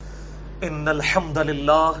إن الحمد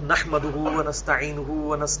لله نحمده ونستعينه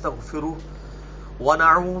ونستغفره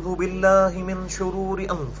ونعوذ بالله من شرور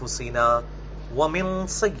أنفسنا ومن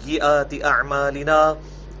سيئات أعمالنا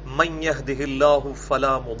من يهده الله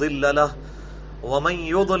فلا مضل له ومن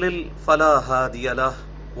يضلل فلا هادي له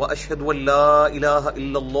وأشهد أن لا إله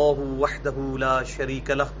إلا الله وحده لا شريك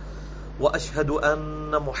له وأشهد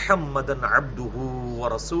أن محمدا عبده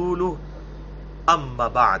ورسوله أما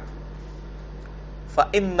بعد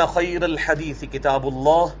فإن خير الحديث كتاب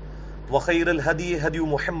الله وخير الهدي هدي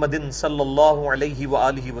محمد صلى الله عليه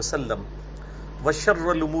وآله وسلم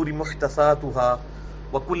وشر الأمور محدثاتها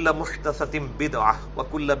وكل محدثة بدعة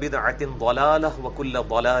وكل بدعة ضلالة وكل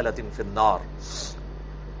ضلالة في النار.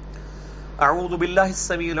 أعوذ بالله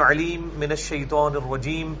السميع العليم من الشيطان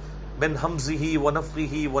الرجيم من همزه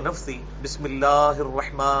ونفخه ونفثه. بسم الله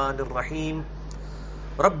الرحمن الرحيم.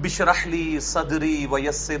 رب اشرح لي صدري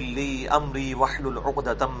ويسر لي امري واحلل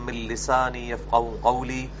عقدة من لساني يفقهوا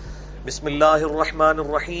قولي. بسم الله الرحمن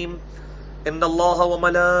الرحيم. ان الله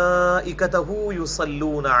وملائكته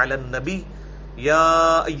يصلون على النبي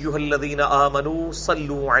يا ايها الذين امنوا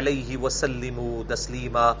صلوا عليه وسلموا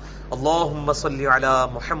تسليما. اللهم صل على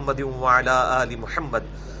محمد وعلى ال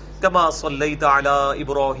محمد كما صليت على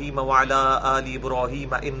ابراهيم وعلى ال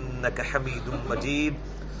ابراهيم انك حميد مجيد.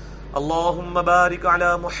 اللهم بارك على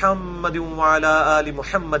محمد وعلى آل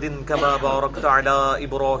محمد كما باركت على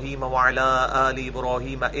إبراهيم وعلى آل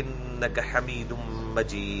إبراهيم إنك حميد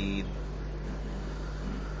مجيد.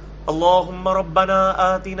 اللهم ربنا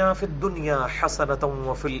آتنا في الدنيا حسنة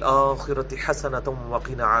وفي الآخرة حسنة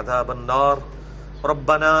وقنا عذاب النار.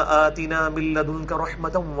 ربنا آتنا من لدنك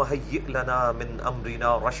رحمة وهيئ لنا من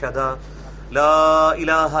أمرنا رشدا. لا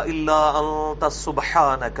إله إلا أنت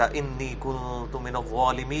سبحانك إني كنت من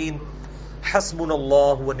الظالمين. حسبنا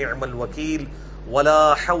الله ونعم الوكيل ولا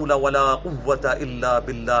حول ولا قوة إلا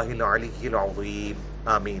بالله العلي العظيم.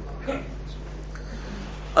 آمین.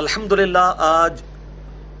 الحمدللہ آج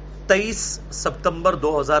 23 ستمبر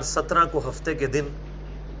 2017 کو ہفتے کے دن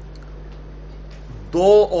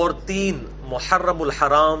 2 اور 3 محرم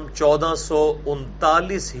الحرام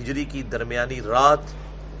 1439 ہجری کی درمیانی رات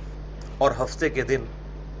اور ہفتے کے دن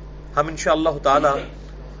ہم انشاءاللہ تعالی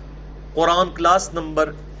قرآن کلاس نمبر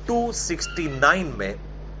 269 میں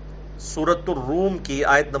سورۃ الروم کی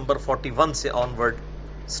آیت نمبر 41 سے آنورڈ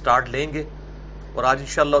سٹارٹ لیں گے، اور آج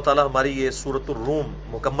انشاءاللہ تعالی ہماری یہ سورۃ الروم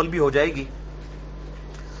مکمل بھی ہو جائے گی.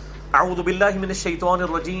 اعوذ باللہ من الشیطان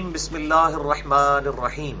الرجیم. بسم اللہ الرحمن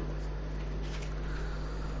الرحیم.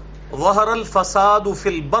 ظہر الفساد فی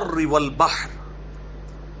البر والبحر.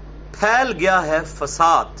 پھیل گیا ہے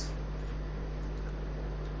فساد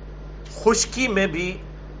خشکی میں بھی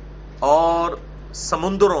اور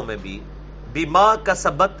سمندروں میں بھی. بما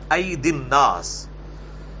کسبت ایدی الناس.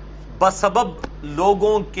 بسبب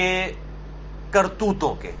لوگوں کے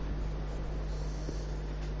کرتوتوں کے.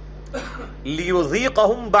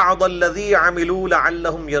 لیذیقہم بعض الذی عملوا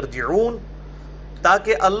لعلہم یرجعون.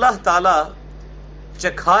 تاکہ اللہ تعالی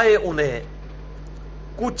چکھائے انہیں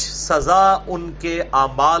کچھ سزا ان کے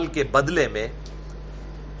اعمال کے بدلے میں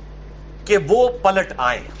کہ وہ پلٹ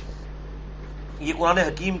آئیں. یہ قرآن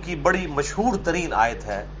حکیم کی بڑی مشہور ترین آیت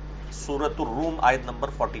ہے، سورۃ الروم آیت نمبر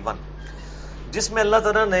 41، جس میں اللہ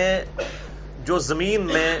تعالیٰ نے جو زمین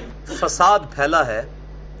میں فساد پھیلا ہے،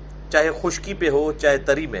 چاہے خشکی پہ ہو چاہے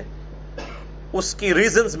تری میں، اس کی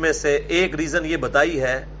ریزنز میں سے ایک ریزن یہ بتائی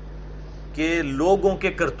ہے کہ لوگوں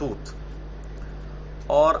کے کرتوت.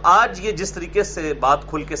 اور آج یہ جس طریقے سے بات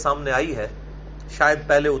کھل کے سامنے آئی ہے، شاید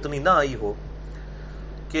پہلے اتنی نہ آئی ہو،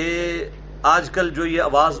 کہ آج کل جو یہ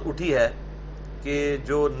آواز اٹھی ہے کہ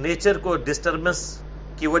جو نیچر کو ڈسٹربنس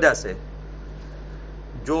کی وجہ سے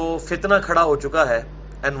جو فتنہ کھڑا ہو چکا ہے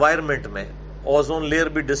انوائرمنٹ میں، اوزون لیئر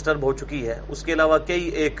بھی ڈسٹرب ہو چکی ہے، اس کے علاوہ کئی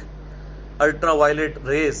ایک الٹرا وائلٹ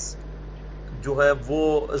ریز جو ہے وہ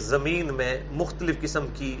زمین میں مختلف قسم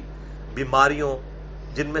کی بیماریوں،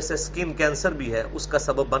 جن میں سے سکن کینسر بھی ہے، اس کا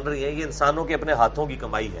سبب بن رہی ہیں. یہ انسانوں کے اپنے ہاتھوں کی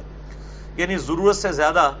کمائی ہے. یعنی ضرورت سے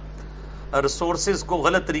زیادہ ریسورسز کو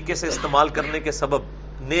غلط طریقے سے استعمال کرنے کے سبب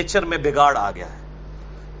نیچر میں بگاڑ آ گیا ہے.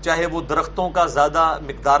 چاہے وہ درختوں کا زیادہ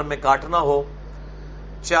مقدار میں کاٹنا ہو،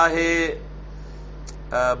 چاہے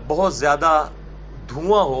بہت زیادہ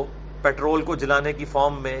دھواں ہو پیٹرول کو جلانے کی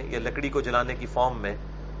فارم میں یا لکڑی کو جلانے کی فارم میں.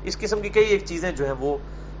 اس قسم کی کئی ایک چیزیں جو ہیں وہ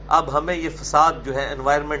اب ہمیں یہ فساد جو ہے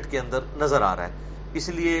انوائرمنٹ کے اندر نظر آ رہا ہے. اس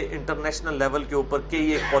لیے انٹرنیشنل لیول کے اوپر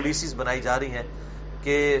کئی ایک پالیسیز بنائی جا رہی ہیں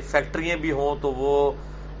کہ فیکٹریاں بھی ہوں تو وہ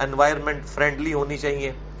انوائرمنٹ فرینڈلی ہونی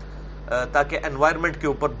چاہیے تاکہ انوائرمنٹ کے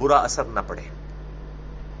اوپر برا اثر نہ پڑے.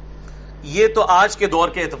 یہ تو آج کے دور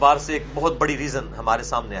کے اعتبار سے ایک بہت بڑی ریزن ہمارے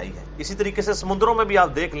سامنے آئی ہے. اسی طریقے سے سمندروں میں بھی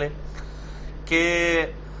آپ دیکھ لیں کہ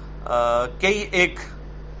کئی ایک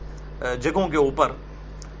جگہوں کے اوپر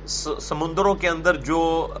سمندروں کے اندر جو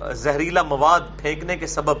زہریلا مواد پھینکنے کے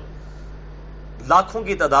سبب لاکھوں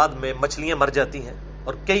کی تعداد میں مچھلیاں مر جاتی ہیں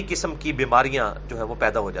اور کئی قسم کی بیماریاں جو ہے وہ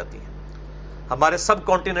پیدا ہو جاتی ہیں. ہمارے سب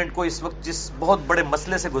کانٹیننٹ کو اس وقت جس بہت بڑے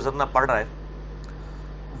مسئلے سے گزرنا پڑ رہا ہے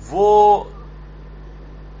وہ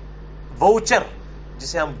ووچر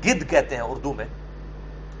جسے ہم گدھ کہتے ہیں اردو میں،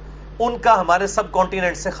 ان کا ہمارے سب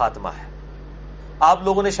کانٹیننٹ سے خاتمہ ہے. آپ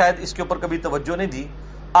لوگوں نے شاید اس کے اوپر کبھی توجہ نہیں دی.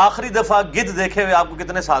 آخری دفعہ گدھ دیکھے ہوئے آپ کو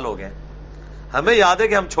کتنے سال ہو گئے؟ ہمیں یاد ہے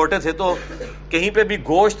کہ ہم چھوٹے تھے تو کہیں پہ بھی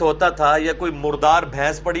گوشت ہوتا تھا یا کوئی مردار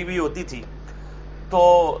بھینس پڑی ہوئی ہوتی تھی تو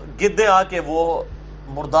گدھیں آ کے وہ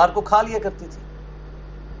مردار کو کھا لیا کرتی تھی.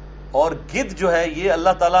 اور گدھ جو ہے یہ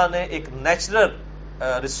اللہ تعالیٰ نے ایک نیچرل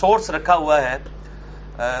ریسورس رکھا ہوا ہے،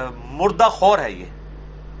 مردہ خور ہے یہ،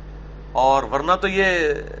 اور ورنہ تو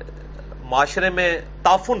یہ معاشرے میں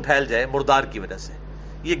تعفن پھیل جائے مردار کی وجہ سے.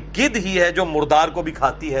 یہ گدھ ہی ہے جو مردار کو بھی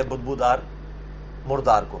کھاتی ہے، بدبودار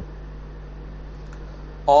مردار کو.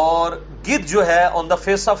 اور گدھ جو ہے آن دا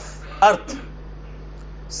فیس آف ارتھ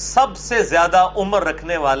سب سے زیادہ عمر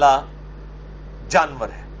رکھنے والا جانور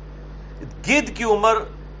ہے. گدھ کی عمر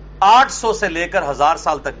 800 سے لے کر 1000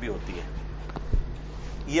 سال تک بھی ہوتی ہے.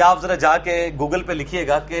 یہ آپ ذرا جا کے گوگل پہ لکھیے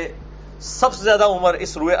گا کہ سب سے زیادہ عمر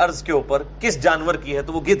اس روئے ارض کے اوپر کس جانور کی ہے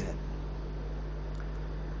تو وہ گدھ ہے.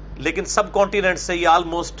 لیکن سب کانٹیننٹ سے یہ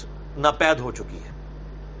آلموسٹ ناپید ہو چکی ہے.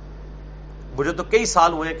 مجھے تو کئی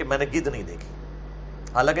سال ہوئے کہ میں نے گدھ نہیں دیکھی.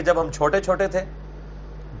 حالانکہ جب ہم چھوٹے چھوٹے تھے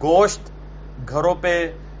گوشت گھروں پہ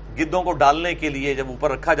گدھوں کو ڈالنے کے لیے جب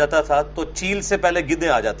اوپر رکھا جاتا تھا تو چیل سے پہلے گدھیں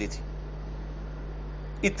آ جاتی تھی.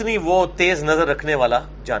 اتنی وہ تیز نظر رکھنے والا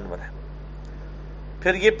جانور ہے.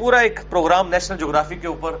 پھر یہ پورا ایک پروگرام نیشنل جغرافی کے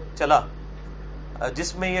اوپر چلا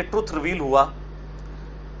جس میں یہ ٹروتھ ریویل ہوا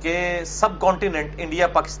کہ سب کانٹیننٹ انڈیا،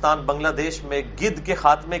 پاکستان، بنگلہ دیش میں گدھ کے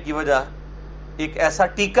خاتمے کی وجہ ایک ایسا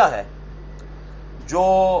ٹیکہ ہے جو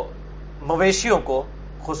مویشیوں کو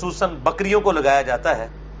خصوصاً بکریوں کو لگایا جاتا ہے،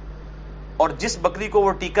 اور جس بکری کو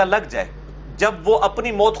وہ ٹیکہ لگ جائے جب وہ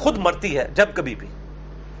اپنی موت خود مرتی ہے جب کبھی بھی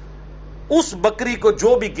اس بکری کو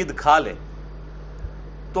جو بھی گدھ کھا لے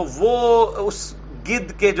تو وہ اس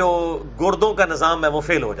گدھ کے جو گردوں کا نظام ہے وہ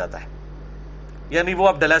فیل ہو جاتا ہے. یعنی وہ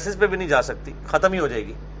اب ڈائلسس پہ بھی نہیں جا سکتی، ختم ہی ہو جائے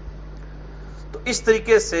گی. تو اس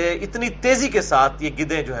طریقے سے اتنی تیزی کے ساتھ یہ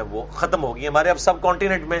گدھیں جو ہیں وہ ختم ہو گئی. ہمارے اب سب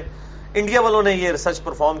کانٹیننٹ میں انڈیا والوں نے یہ ریسرچ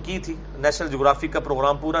پرفارم کی تھی. نیشنل جغرافی کا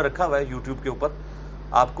پروگرام پورا رکھا ہوا ہے یوٹیوب کے اوپر،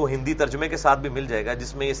 آپ کو ہندی ترجمے کے ساتھ بھی مل جائے گا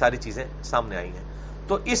جس میں یہ ساری چیزیں سامنے آئی ہیں.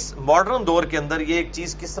 تو اس ماڈرن دور کے اندر یہ ایک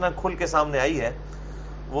چیز کس طرح کھل کے سامنے آئی ہے.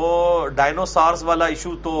 وہ ڈائنوسارز والا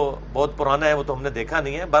ایشو تو بہت پرانا ہے، وہ تو ہم نے دیکھا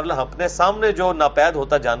نہیں ہے. بہرحال اپنے سامنے جو ناپید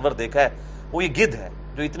ہوتا جانور دیکھا ہے وہ یہ گدھ ہے،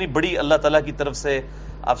 جو اتنی بڑی اللہ تعالیٰ کی طرف سے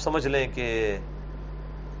آپ سمجھ لیں کہ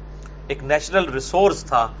ایک نیچرل ریسورس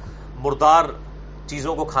تھا مردار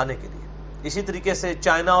چیزوں کو کھانے کے لیے. اسی طریقے سے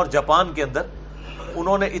چائنا اور جاپان کے اندر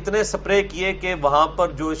انہوں نے اتنے سپرے کیے کہ وہاں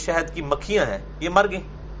پر جو شہد کی مکھیاں ہیں یہ مر گئیں،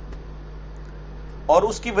 اور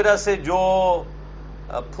اس کی وجہ سے جو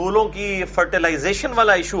پھولوں کی فرٹیلائزیشن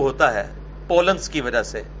والا ایشو ہوتا ہے پولنس کی وجہ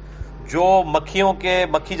سے، جو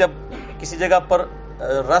مکھی جب کسی جگہ پر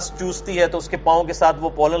رس چوستی ہے تو اس کے پاؤں کے ساتھ وہ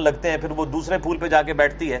پولن لگتے ہیں، پھر وہ دوسرے پھول پہ جا کے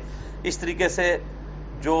بیٹھتی ہے. اس طریقے سے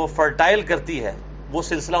جو فرٹائل کرتی ہے وہ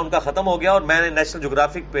سلسلہ ان کا ختم ہو گیا. اور میں نے نیشنل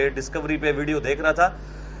جغرافک پہ ڈسکوری پہ ویڈیو دیکھ رہا تھا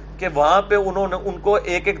کہ وہاں پہ انہوں نے ان کو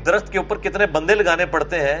ایک ایک درخت کے اوپر کتنے بندے لگانے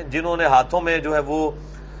پڑتے ہیں جنہوں نے ہاتھوں میں جو ہے وہ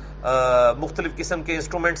مختلف قسم کے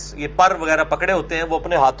انسٹرومنٹس، یہ پر وغیرہ پکڑے ہوتے ہیں، وہ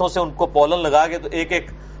اپنے ہاتھوں سے ان کو پولن لگا کے تو ایک ایک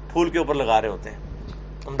پھول کے اوپر لگا رہے ہوتے ہیں.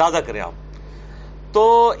 اندازہ کریں آپ. تو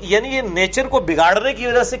یعنی یہ نیچر کو بگاڑنے کی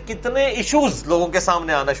وجہ سے کتنے ایشوز لوگوں کے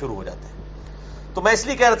سامنے آنا شروع ہو جاتے ہیں. تو میں اس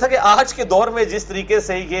لیے کہہ رہا تھا کہ آج کے دور میں جس طریقے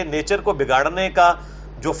سے یہ نیچر کو بگاڑنے کا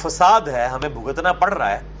جو فساد ہے ہمیں بھگتنا پڑ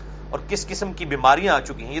رہا ہے اور کس قسم کی بیماریاں آ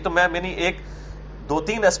چکی ہیں، یہ تو میں ایک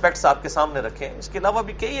 2-3 اسپیکٹس آپ کے سامنے رکھے ہیں. اس کے علاوہ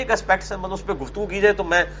بھی کئی ایک اسپیکٹس ہیں، مطلب اس پہ گفتگو کی جائے تو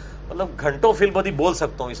میں گھنٹوں فی البدی بول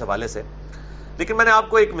سکتا ہوں اس حوالے سے. لیکن میں نے آپ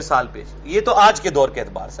کو ایک مثال پیش، یہ تو آج کے دور کے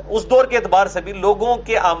اعتبار سے. اس دور کے اعتبار سے بھی لوگوں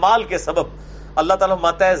کے اعمال کے سبب اللہ تعالیٰ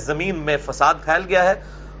فرماتا ہے زمین میں فساد پھیل گیا ہے،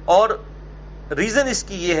 اور ریزن اس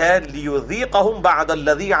کی یہ ہے لِيُذِيقَهُمْ بَعْضَ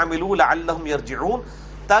الَّذِي عَمِلُوا لَعَلَّهُمْ يَرْجِعُونَ،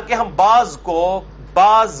 تاکہ ہم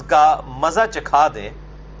بعض کا مزہ چکھا دیں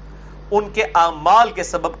ان کے اعمال کے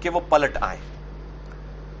سبب کہ وہ پلٹ آئیں.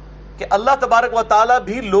 کہ اللہ تبارک و تعالیٰ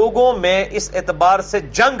بھی لوگوں میں اس اعتبار سے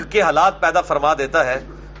جنگ کے حالات پیدا فرما دیتا ہے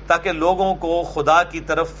تاکہ لوگوں کو خدا کی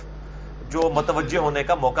طرف جو متوجہ ہونے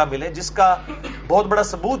کا موقع ملے، جس کا بہت بڑا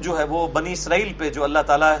ثبوت جو ہے وہ بنی اسرائیل پہ جو اللہ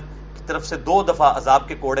تعالیٰ کی طرف سے 2 دفعہ عذاب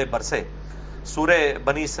کے کوڑے برسے. سورہ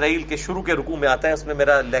بنی اسرائیل کے شروع کے رکوع میں آتا ہے، اس میں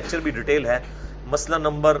میرا لیکچر بھی ڈیٹیل ہے، مسئلہ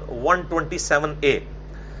نمبر 127A.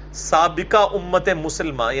 سابقہ امت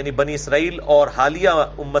مسلمہ یعنی بنی اسرائیل اور حالیہ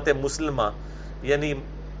امت مسلمہ یعنی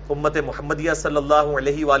امت محمدیہ صلی اللہ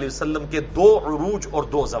علیہ وآلہ وسلم کے 2 عروج اور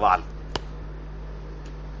 2 زوال.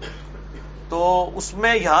 تو اس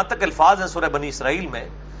میں یہاں تک الفاظ ہیں سورہ بنی اسرائیل میں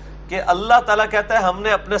کہ اللہ تعالیٰ کہتا ہے ہم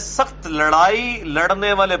نے اپنے سخت لڑائی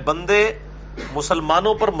لڑنے والے بندے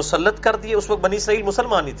مسلمانوں پر مسلط کر دیے. اس وقت بنی اسرائیل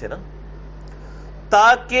مسلمان ہی تھے نا,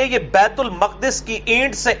 تاکہ یہ بیت المقدس کی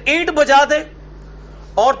اینٹ سے اینٹ بجا دے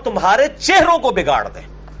اور تمہارے چہروں کو بگاڑ دے.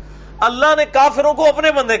 اللہ نے کافروں کو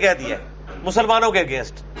اپنے بندے کہہ دیا مسلمانوں کے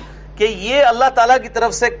اگینسٹ, کہ یہ اللہ تعالیٰ کی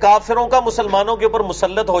طرف سے کافروں کا مسلمانوں کے اوپر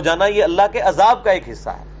مسلط ہو جانا یہ اللہ کے عذاب کا ایک حصہ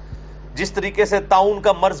ہے. جس طریقے سے طاعون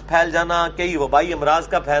کا مرض پھیل جانا, کئی وبائی امراض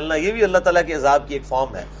کا پھیلنا, یہ بھی اللہ تعالیٰ کے عذاب کی ایک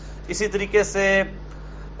فارم ہے. اسی طریقے سے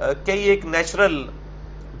کئی ایک نیچرل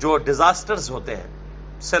جو ڈیزاسٹرز ہوتے ہیں,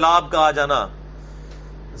 سیلاب کا آ جانا,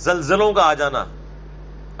 زلزلوں کا آ جانا.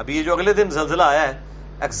 ابھی یہ جو اگلے دن زلزلہ آیا ہے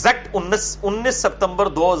ایگزیکٹ 19 ستمبر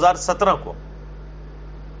 2017 کو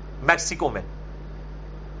میکسیکو میں,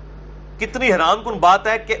 کتنی حیران کن بات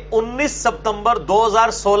ہے کہ 19 ستمبر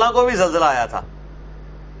 2016 کو بھی زلزلہ آیا تھا,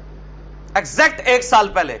 ایگزیکٹ 1 سال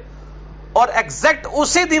پہلے, اور ایگزیکٹ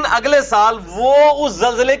اسی دن اگلے سال وہ اس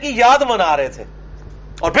زلزلے کی یاد منا رہے تھے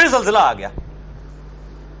اور پھر زلزلہ آ گیا.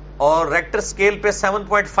 اور ریکٹر سکیل پہ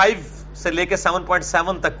 7.5 سے لے کے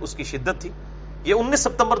 7.7 تک اس کی شدت تھی. یہ 19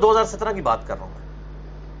 ستمبر 2017 کی بات کر رہا ہوں میں,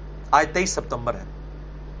 آج 23 ستمبر ہے,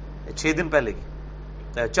 6 دن پہلے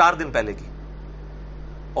کی, 4 دن پہلے کی.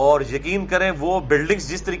 اور یقین کریں وہ بلڈنگز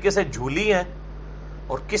جس طریقے سے جھولی ہیں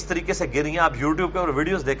اور کس طریقے سے گری ہیں, آپ یوٹیوب پہ اور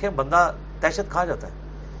ویڈیوز دیکھیں, بندہ دہشت کھا جاتا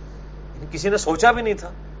ہے. کسی نے سوچا بھی نہیں تھا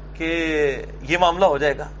کہ یہ معاملہ ہو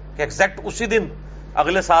جائے گا کہ ایگزیکٹ اسی دن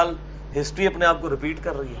اگلے سال ہسٹری اپنے آپ کو ریپیٹ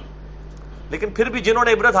کر رہی ہے. لیکن پھر بھی جنہوں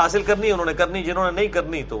نے عبرت حاصل کرنی انہوں نے کرنی, جنہوں نے نہیں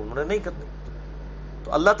کرنی تو انہوں نے نہیں کرنی.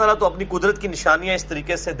 تو اللہ تعالیٰ تو اپنی قدرت کی نشانیاں اس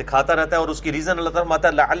طریقے سے دکھاتا رہتا ہے, اور اس کی ریزن اللہ تعالیٰ فرماتا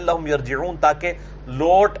ہے لعلہم یرجعون, تاکہ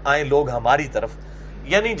لوٹ آئیں لوگ ہماری طرف.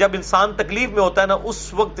 یعنی جب انسان تکلیف میں ہوتا ہے نا,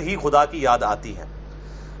 اس وقت ہی خدا کی یاد آتی ہے.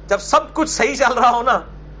 جب سب کچھ صحیح چل رہا ہو نا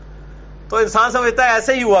تو انسان سمجھتا ہے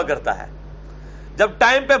ایسے ہی ہوا کرتا ہے. جب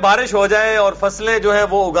ٹائم پہ بارش ہو جائے اور فصلیں جو ہے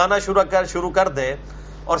وہ اگانا شروع کر دیں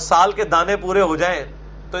اور سال کے دانے پورے ہو جائیں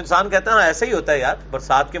تو انسان کہتا ہے ایسے ہی ہوتا ہے یار,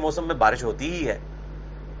 برسات کے موسم میں بارش ہوتی ہی ہے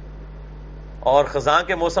اور خزاں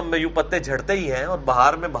کے موسم میں یوں پتے جھڑتے ہی ہیں اور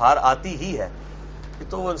بہار میں بہار آتی ہی ہے.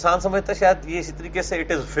 تو وہ انسان سمجھتا ہے شاید یہ اسی طریقے سے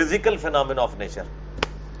it is physical phenomena of nature.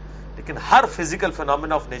 لیکن ہر فزیکل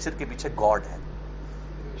فینومینا آف نیچر کے پیچھے گاڈ ہے.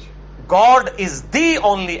 God is the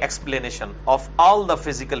only explanation of all the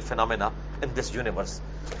physical phenomena in this universe.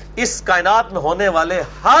 اس کائنات میں ہونے والے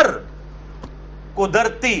ہر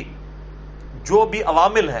قدرتی جو بھی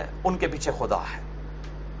عوامل ہیں ان کے پیچھے خدا ہے.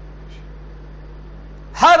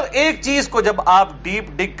 ہر ایک چیز کو جب آپ ڈیپ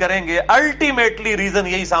ڈگ کریں گے الٹیمیٹلی ریزن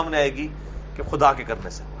یہی سامنے آئے گی کہ خدا کے کرنے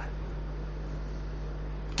سے ہوا ہے.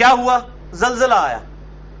 کیا ہوا؟ زلزلہ آیا.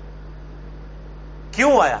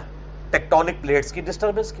 کیوں آیا؟ ٹیکٹونک پلیٹس کی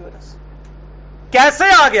ڈسٹربنس کی وجہ سے. کیسے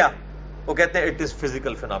آ گیا؟ وہ کہتے ہیں it is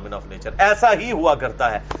physical phenomena of nature. ایسا ہی ہوا کرتا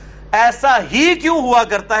ہے. ایسا ہی کیوں ہوا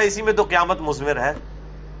کرتا ہے؟ اسی میں تو قیامت مضمر ہے.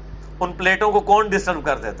 ان پلیٹوں کو کون ڈسٹرب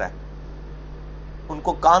کر دیتا ہے؟ ان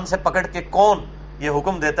کو کان سے پکڑ کے کون یہ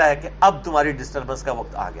حکم دیتا ہے کہ اب تمہاری ڈسٹربنس کا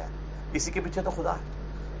وقت آ گیا؟ اسی کے پیچھے تو خدا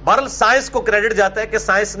ہے. بہرحال سائنس کو کریڈٹ جاتا ہے کہ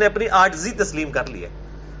سائنس نے اپنی عاجزی تسلیم کر لی ہے.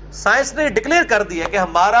 سائنس نے ڈکلیئر کر دیا کہ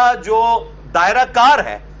ہمارا جو دائرہ کار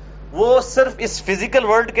ہے وہ صرف اس فزیکل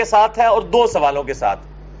ورلڈ کے ساتھ ہے اور 2 سوالوں کے ساتھ.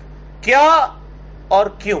 کیا اور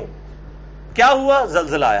کیوں. کیا ہوا؟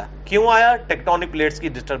 زلزلہ آیا. کیوں آیا؟ ٹیکٹونک پلیٹس کی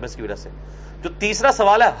ڈسٹربنس کی وجہ سے. جو تیسرا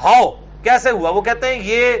سوال ہے ہاؤ, کیسے ہوا, وہ کہتے ہیں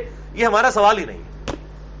یہ ہمارا سوال ہی نہیں,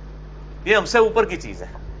 یہ ہم سے اوپر کی چیز ہے.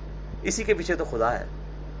 اسی کے پیچھے تو خدا ہے.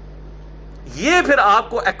 یہ پھر آپ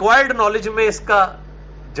کو ایکوائرڈ نالج میں اس کا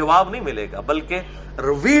جواب نہیں ملے گا, بلکہ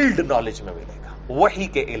ریویلڈ نالج میں ملے گا, وحی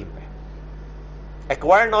کے علم میں.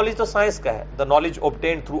 ایکوائرڈ نالج تو سائنس کا ہے. The knowledge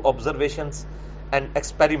obtained through observations and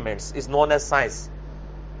experiments is known as science.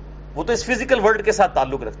 وہ تو اس فزیکل ورلڈ کے ساتھ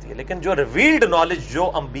تعلق رکھتی ہے. لیکن جو ریویلڈ نالج جو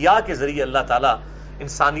انبیاء کے ذریعے اللہ تعالیٰ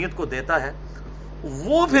انسانیت کو دیتا ہے,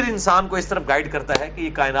 وہ پھر انسان کو اس طرف گائیڈ کرتا ہے کہ یہ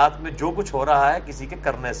کائنات میں جو کچھ ہو رہا ہے کسی کے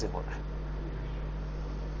کرنے سے ہو رہا ہے.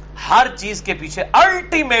 ہر چیز کے پیچھے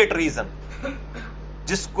الٹیمیٹ ریزن,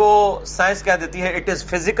 جس کو سائنس کہہ دیتی ہے it is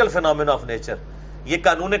physical phenomena of nature, یہ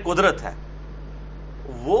قانون قدرت ہے,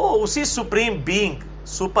 وہ اسی supreme being,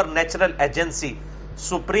 super natural agency,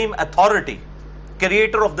 supreme authority,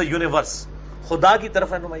 creator of the universe, خدا کی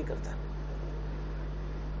طرف رہنمائی کرتا ہے.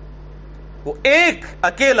 وہ ایک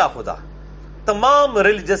اکیلا خدا تمام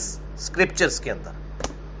ریلیجس اسکرپچرز کے اندر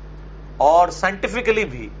اور سائنٹیفکلی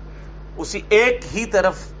بھی اسی ایک ہی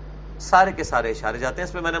طرف سارے کے سارے اشارے جاتے ہیں.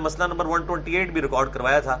 اس پہ میں نے مسئلہ نمبر 128 بھی ریکارڈ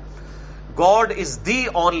کروایا تھا. God is the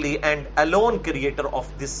only and alone creator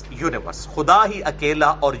of this universe. خدا ہی اکیلا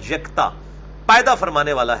اور یکتا پیدا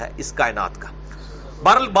فرمانے والا ہے اس کائنات کا.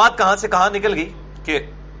 بہرحال بات کہاں سے کہاں نکل گئی کہ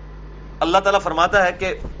اللہ تعالیٰ فرماتا ہے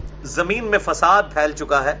کہ زمین میں فساد پھیل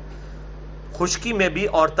چکا ہے, خشکی میں بھی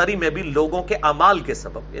اور تری میں بھی لوگوں کے اعمال کے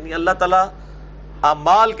سبب. یعنی اللہ تعالیٰ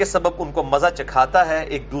اعمال کے سبب ان کو مزہ چکھاتا ہے,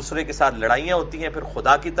 ایک دوسرے کے ساتھ لڑائیاں ہوتی ہیں, پھر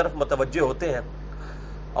خدا کی طرف متوجہ ہوتے ہیں,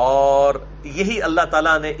 اور یہی اللہ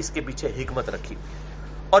تعالیٰ نے اس کے پیچھے حکمت رکھی.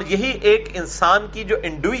 اور یہی ایک انسان کی جو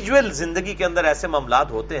انڈیویجول زندگی کے اندر ایسے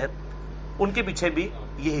معاملات ہوتے ہیں ان کے پیچھے بھی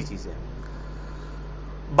یہی چیزیں ہیں.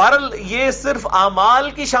 بہرحال یہ صرف اعمال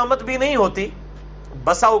کی شامت بھی نہیں ہوتی,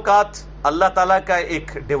 بسا اوقات اللہ تعالیٰ کا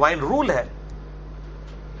ایک ڈیوائن رول ہے,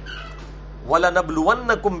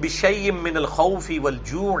 وَلَنَبْلُوَنَّكُمْ بِشَيْءٍ مِّنَ الْخَوْفِ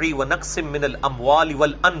وَالْجُوعِ وَنَقْصٍ مِّنَ الْأَمْوَالِ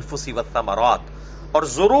وَالْأَنفُسِ وَالثَّمَرَاتِ, اور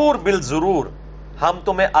ضرور بالضرور ہم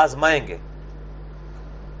تمہیں آزمائیں گے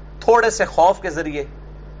تھوڑے سے خوف کے ذریعے,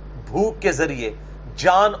 بھوک کے ذریعے,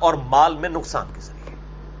 جان اور مال میں نقصان کے ذریعے.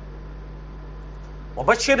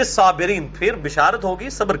 وبشر الصابرین, پھر بشارت ہوگی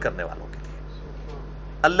صبر کرنے والوں کے لیے.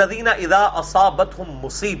 الذین اذا اصابتہم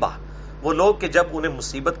مصیبہ, وہ لوگ کہ جب انہیں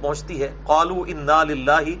مصیبت پہنچتی ہے, قالوا انا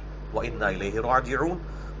للہ وانا الیہ راجعون,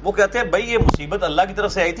 وہ کہتے ہیں بھئی یہ مصیبت اللہ کی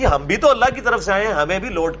طرف سے آئی تھی, ہم بھی تو اللہ کی طرف سے آئے ہیں, ہمیں بھی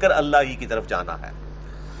لوٹ کر اللہ ہی کی طرف جانا ہے.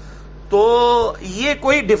 تو یہ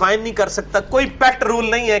کوئی ڈیفائن نہیں کر سکتا, کوئی پیٹ رول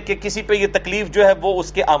نہیں ہے کہ کسی پہ یہ تکلیف جو ہے وہ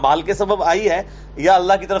اس کے اعمال کے سبب آئی ہے یا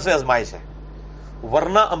اللہ کی طرف سے آزمائش ہے.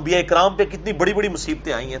 ورنہ انبیاء اکرام پہ کتنی بڑی بڑی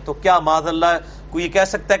مصیبتیں آئی ہیں, تو کیا معاذ اللہ کوئی یہ کہہ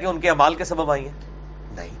سکتا ہے کہ ان کے اعمال کے سبب آئی ہیں؟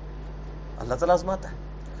 نہیں, اللہ تعالیٰ آزماتا ہے.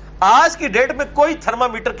 آج کی ڈیٹ میں کوئی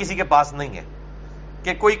تھرمامیٹر کسی کے پاس نہیں ہے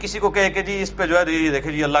کہ کوئی کسی کو کہے کہ جی اس پہ جو ہے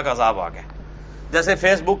دیکھیں جی اللہ کا عذاب آ گیا. جیسے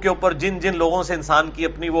فیس بک کے اوپر جن جن لوگوں سے انسان کی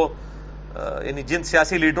اپنی وہ یعنی جن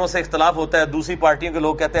سیاسی لیڈروں سے اختلاف ہوتا ہے, دوسری پارٹیوں کے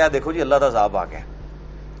لوگ کہتے ہیں دیکھو جی اللہ کا عذاب آ گیا.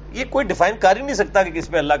 یہ کوئی ڈیفائن کر ہی نہیں سکتا کہ کس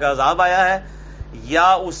پہ اللہ کا عذاب آیا ہے,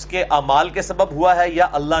 یا اس کے اعمال کے سبب ہوا ہے, یا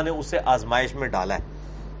اللہ نے اسے آزمائش میں ڈالا ہے.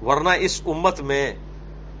 ورنہ اس امت میں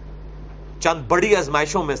چند بڑی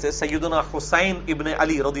آزمائشوں میں سے سیدنا حسین ابن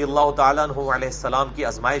علی رضی اللہ تعالیٰ عنہ علیہ السلام کی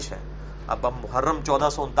آزمائش ہے. اب ہم محرم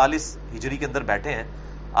 1439 ہجری کے اندر بیٹھے ہیں,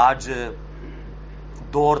 آج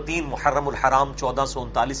 2 اور 3 محرم الحرام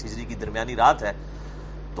 1439 ہجری کی درمیانی رات ہے.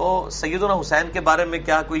 تو سیدنا حسین کے بارے میں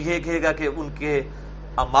کیا کوئی یہ کہے گا کہ ان کے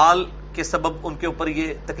اعمال کے سبب ان کے اوپر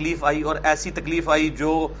یہ تکلیف آئی, اور ایسی تکلیف آئی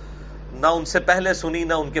جو نہ ان سے پہلے سنی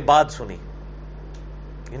نہ ان کے بعد سنی.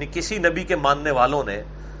 یعنی کسی نبی کے ماننے والوں نے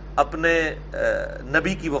اپنے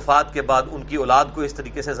نبی کی وفات کے بعد ان کی اولاد کو اس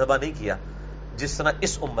طریقے سے ذبح نہیں کیا جس طرح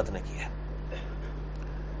اس امت نے کیا.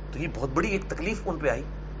 تو یہ بہت بڑی ایک تکلیف ان پہ آئی.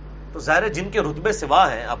 تو ظاہر ہے جن کے رتبے سوا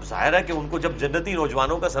ہیں, اب ظاہر ہے کہ ان کو جب جنتی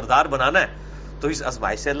نوجوانوں کا سردار بنانا ہے تو اس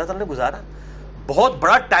آزمائش سے اللہ تعالیٰ نے گزارا. بہت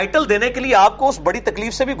بڑا ٹائٹل دینے کے لیے آپ کو اس بڑی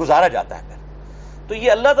تکلیف سے بھی گزارا جاتا ہے. تو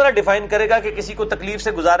یہ اللہ تعالیٰ ڈیفائن کرے گا کہ کسی کو تکلیف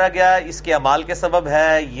سے گزارا گیا اس کے اعمال کے سبب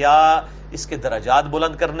ہے, یا اس کے درجات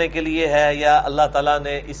بلند کرنے کے لیے ہے, یا اللہ تعالیٰ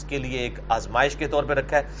نے اس کے لیے ایک آزمائش کے طور پہ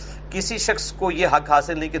رکھا ہے. کسی شخص کو یہ حق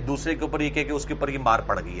حاصل نہیں کہ دوسرے کے اوپر یہ کہ اس کے اوپر یہ مار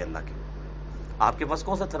پڑ گئی ہے اللہ کی. آپ کے پاس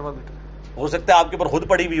کون سا تھرمامیٹر ہے؟ ہو سکتا ہے آپ کے اوپر خود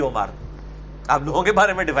پڑی بھی ہو مار, آپ لوگوں کے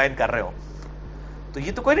بارے میں ڈیفائن کر رہے ہو. تو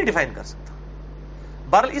یہ تو کوئی نہیں ڈیفائن کر سکتا.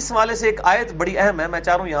 بہرحال اس حوالے سے ایک آیت بڑی اہم ہے, میں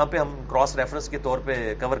چاہ رہا ہوں یہاں پہ ہم کراس ریفرنس کے طور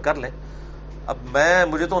پہ کور کر لیں. اب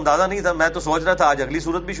مجھے تو اندازہ نہیں تھا, میں تو سوچ رہا تھا آج اگلی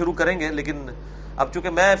صورت بھی شروع کریں گے, لیکن اب چونکہ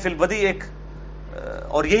میں فی البدی ایک,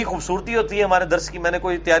 اور یہی خوبصورتی ہوتی ہے ہمارے درس کی, میں نے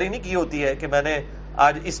کوئی تیاری نہیں کی ہوتی ہے کہ میں نے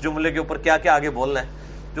آج اس جملے کے اوپر کیا کیا آگے بولنا ہے.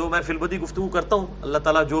 جو میں فی البدی گفتگو کرتا ہوں, اللہ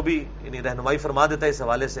تعالیٰ جو بھی یعنی رہنمائی فرما دیتا ہے اس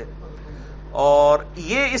حوالے سے. اور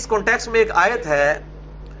یہ اس کانٹیکسٹ میں ایک آیت ہے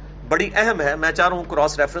بڑی اہم ہے, میں چاہ رہا ہوں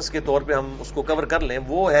کراس ریفرنس کے طور پہ ہم اس کو کور کر لیں.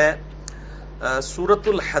 وہ ہے سورۃ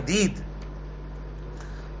الحدید.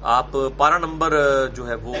 آپ پارہ نمبر جو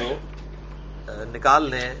ہے وہ نکال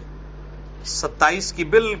لیں, 27 کی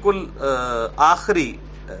بالکل آخری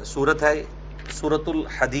سورت ہے سورۃ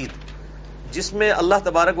الحدید, جس میں اللہ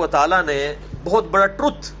تبارک و تعالیٰ نے بہت بڑا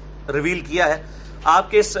ٹروتھ ریویل کیا ہے. آپ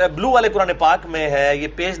کے اس بلو والے قرآن پاک میں ہے, یہ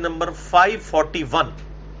پیج نمبر 541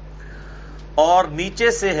 اور نیچے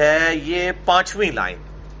سے ہے یہ 5ویں لائن.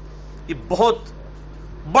 یہ بہت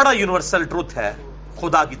بڑا یونیورسل ٹروتھ ہے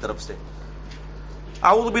خدا کی طرف سے.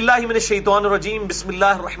 اعوذ باللہ من الشیطان الرجیم, بسم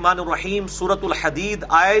اللہ الرحمن الرحیم. سورۃ الحدید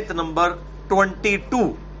آیت نمبر 22.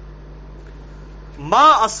 ما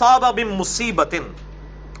اصاب من مصیبت,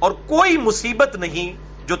 اور کوئی مصیبت نہیں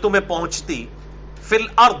جو تمہیں پہنچتی, فی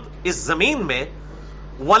الارض, اس زمین میں,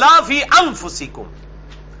 ولا فی انفسکم,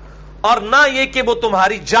 اور نہ یہ کہ وہ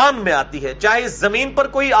تمہاری جان میں آتی ہے. چاہے زمین پر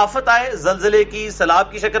کوئی آفت آئے زلزلے کی,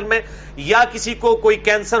 سیلاب کی شکل میں, یا کسی کو کوئی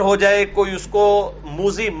کینسر ہو جائے, کوئی اس کو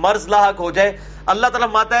موذی مرض لاحق ہو جائے, اللہ تعالیٰ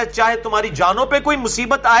فرماتا ہے چاہے تمہاری جانوں پہ کوئی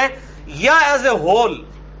مصیبت آئے یا ایز اے ہول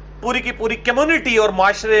پوری کی پوری کمیونٹی اور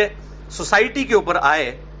معاشرے سوسائٹی کے اوپر آئے,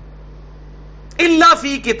 الا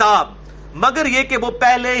فی کتاب, مگر یہ کہ وہ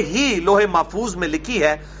پہلے ہی لوح محفوظ میں لکھی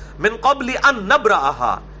ہے, من قبل ان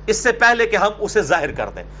نبرأہا, اس سے پہلے کہ ہم اسے ظاہر کر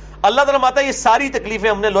دیں. اللہ تعالیٰ ماتا ہے یہ ساری تکلیفیں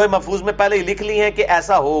ہم نے لوح محفوظ میں پہلے ہی لکھ لی ہیں کہ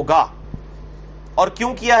ایسا ہوگا. اور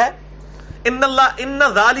کیوں کیا ہے؟ ان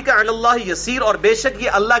ذالک علی اللہ یسیر, اور بے شک یہ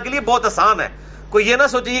اللہ کے لیے بہت آسان ہے. کوئی یہ نہ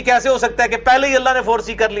سوچے یہ کیسے ہو سکتا ہے کہ پہلے ہی اللہ نے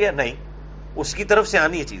فورسی کر لیا, نہیں, اس کی طرف سے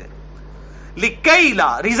آنی یہ چیزیں. لکی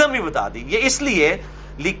لا, ریزن بھی بتا دی, یہ اس لیے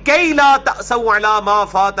لکی لا تأسوا علی ما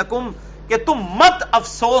فاتکم, کہ تم مت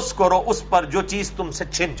افسوس کرو اس پر جو چیز تم سے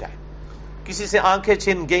چھن جائے. کسی سے آنکھیں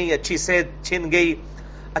چھن گئی, اچھی صحت چھن گئی,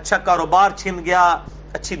 اچھا کاروبار چھن گیا,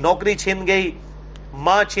 اچھی نوکری چھن گئی,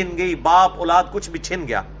 ماں چھن گئی, باپ اولاد کچھ بھی چھن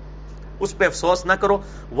گیا, اس پہ افسوس نہ کرو.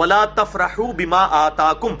 ولا تفرحوا بما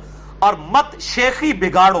آتاکم, اور مت شیخی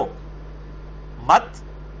بگاڑو, مت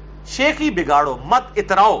شیخی بگاڑو, مت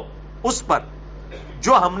اتراؤ اس پر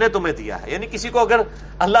جو ہم نے تمہیں دیا ہے. یعنی کسی کو اگر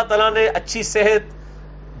اللہ تعالیٰ نے اچھی صحت,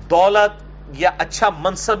 دولت یا اچھا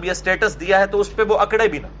منصب یا سٹیٹس دیا ہے تو اس پہ وہ اکڑے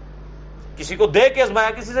بھی نہ, کسی کو دے کے ازمایا,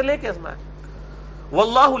 کسی سے لے کے ازمایا.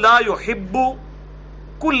 واللہ لا یحب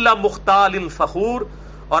کل مختال فخور,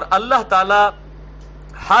 اور اللہ تعالی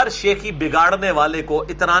ہر شیخی بگاڑنے والے کو,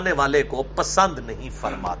 اترانے والے کو پسند نہیں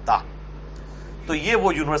فرماتا. تو یہ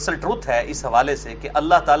وہ یونیورسل ٹروتھ ہے اس حوالے سے کہ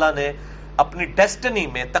اللہ تعالیٰ نے اپنی ڈیسٹنی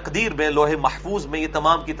میں, تقدیر میں, لوح محفوظ میں یہ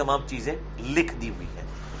تمام کی تمام چیزیں لکھ دی ہوئی ہیں.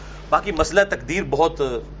 باقی مسئلہ تقدیر بہت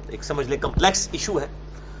ایک سمجھ لیں کمپلیکس ایشو ہے.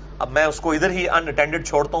 اب میں اس کو ادھر ہی ان اٹینڈڈ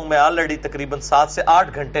چھوڑتا ہوں. میں آلریڈی تقریباً 7 سے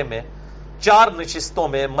 8 گھنٹے میں 4 نشستوں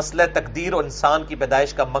میں مسئلہ تقدیر اور انسان کی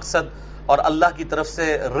پیدائش کا مقصد اور اللہ کی طرف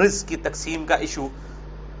سے رزق کی تقسیم کا ایشو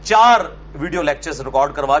 4 ویڈیو لیکچرز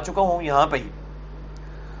ریکارڈ کروا چکا ہوں یہاں پہ ہی.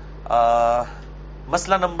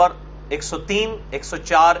 مسئلہ نمبر 103,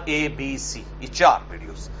 104, A, B, C, یہ 4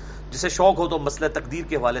 ویڈیوز, جسے شوق ہو تو مسئلہ تقدیر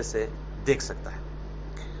کے حوالے سے دیکھ سکتا ہے.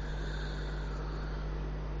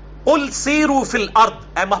 قل سیروا فی الارض,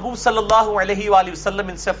 اے محبوب صلی اللہ علیہ وآلہ وسلم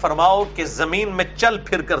ان سے فرماؤ کہ زمین میں چل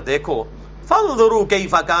پھر کر دیکھو. فانظروا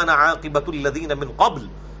کیف کان عاقبۃ الذین من قبل,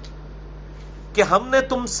 کہ ہم نے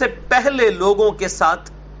تم سے پہلے لوگوں کے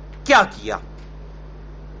ساتھ کیا کیا.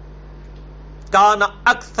 کان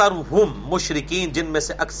اکثرہم مشرکین, جن میں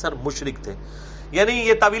سے اکثر مشرک تھے. یعنی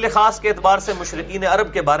یہ تعویل خاص کے اعتبار سے مشرکین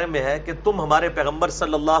عرب کے بارے میں ہے کہ تم ہمارے پیغمبر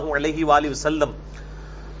صلی اللہ علیہ وآلہ وسلم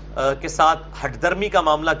کے ساتھ ہٹ درمی کا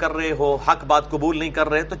معاملہ کر رہے ہو, حق بات قبول نہیں کر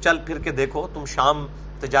رہے, تو چل پھر کے دیکھو. تم شام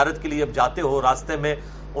تجارت کے لیے اب جاتے ہو, راستے میں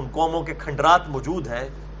ان قوموں کے کھنڈرات موجود ہیں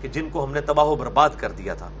کہ جن کو ہم نے تباہ و برباد کر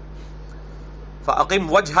دیا تھا. فَأَقِمْ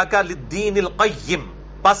وَجْهَكَ لِلدِّينِ الْقَيِّمِ,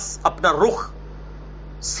 بس اپنا رخ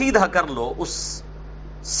سیدھا کر لو اس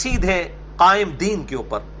سیدھے قائم دین کے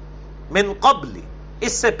اوپر. من قبل,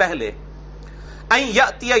 اس سے پہلے, ان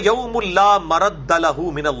یأتی یوم لا مرد لہ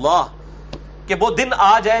من اللہ, کہ وہ دن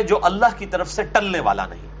آ جائے جو اللہ کی طرف سے ٹلنے والا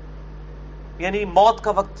نہیں. یعنی موت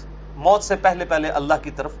کا وقت, موت سے پہلے پہلے اللہ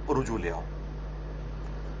کی طرف رجوع لے آؤ.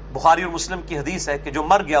 بخاری اور مسلم کی حدیث ہے کہ جو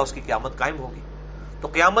مر گیا اس کی قیامت قائم ہوگی. تو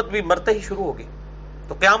قیامت بھی مرتے ہی شروع ہوگی.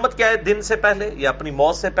 تو قیامت کیا ہے؟ دن سے پہلے یا اپنی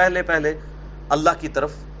موت سے پہلے پہلے اللہ کی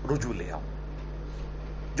طرف رجوع لے آؤ,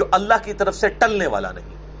 جو اللہ کی طرف سے ٹلنے والا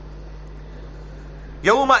نہیں.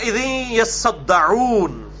 یومئذ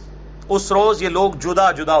یصدعون, اس روز یہ لوگ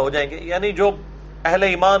جدا جدا ہو جائیں گے. یعنی جو اہل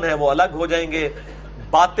ایمان ہیں وہ الگ ہو جائیں گے,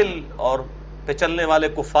 باطل اور پہ چلنے والے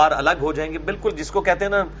کفار الگ ہو جائیں گے. بالکل جس کو کہتے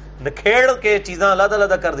ہیں نا نکھیڑ کے چیزاں علیحدہ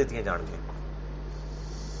علیحدہ کر دیتی ہیں جان کے.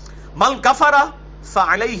 من کفر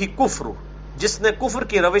فعلیہ کفر, جس نے کفر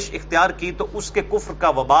کی روش اختیار کی تو اس کے کفر کا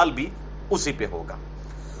وبال بھی اسی پہ ہوگا.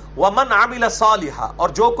 ومن عمل صالحا, اور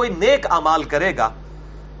جو کوئی نیک اعمال کرے گا,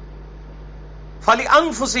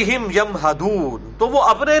 فَلِأَنفُسِهِمْ يَمْهَدُونَ, تو وہ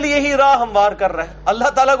اپنے لیے ہی راہ ہموار کر رہے ہیں. اللہ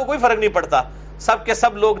تعالیٰ کو کوئی فرق نہیں پڑتا, سب کے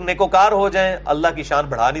سب لوگ نیکوکار ہو جائیں, اللہ کی شان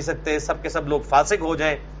بڑھا نہیں سکتے. سب کے سب لوگ فاسق ہو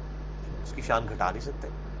جائیں, اس کی شان گھٹا نہیں سکتے.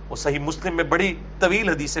 وہ صحیح مسلم میں بڑی طویل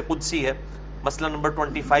حدیث قدسی ہے, مسئلہ نمبر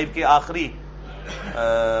 25 کے آخری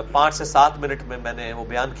 5 سے 7 منٹ میں نے وہ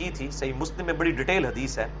بیان کی تھی. صحیح مسلم میں بڑی ڈیٹیل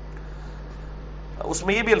حدیث ہے. اس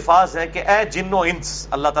میں یہ بھی الفاظ ہے کہ اے جن و انس,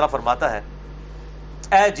 اللہ تعالیٰ فرماتا ہے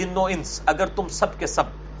اے جن و انس, اگر تم سب کے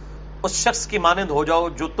سب اس شخص کی مانند ہو جاؤ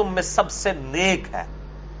جو تم میں سب سے نیک ہے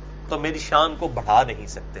تو میری شان کو بڑھا نہیں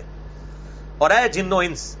سکتے. اور اے جن و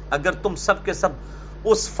انس, اگر تم سب کے سب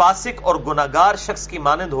اس فاسق اور گناہگار شخص کی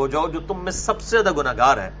مانند ہو جاؤ جو تم میں سب سے زیادہ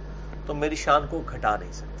گناہگار ہے تو میری شان کو گھٹا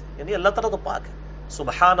نہیں سکتے. یعنی اللہ تعالیٰ تو پاک ہے.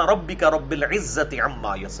 سبحان ربک رب العزت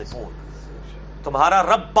عما یصفون. تمہارا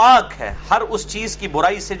رب پاک ہے ہر اس چیز کی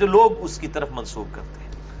برائی سے جو لوگ اس کی طرف منسوب کرتے ہیں.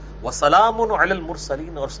 وسلام علی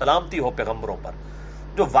المرسلین، اور سلامتی ہو پیغمبروں پر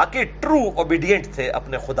جو واقعی ٹرو اوبیڈینٹ تھے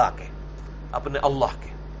اپنے خدا کے، اپنے اللہ کے.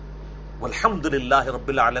 والحمد للہ رب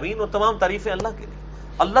العالمین، اور تمام تعریفیں اللہ کے لیے.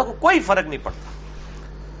 اللہ کو کوئی فرق نہیں پڑتا.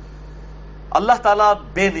 اللہ تعالیٰ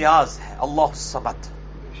بے نیاز ہے. اللہ الصمد.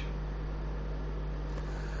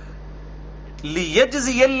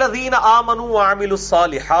 لِيَجْزِيَ الَّذِينَ آمَنُوا وَعَمِلُوا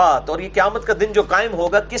الصَّالِحَاتِ، اور یہ قیامت کا دن جو قائم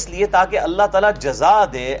ہوگا کس لیے؟ تاکہ اللہ تعالیٰ جزا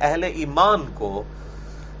دے اہل ایمان کو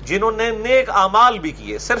جنہوں نے نیک اعمال بھی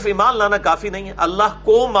کیے. صرف ایمان لانا کافی نہیں ہے، اللہ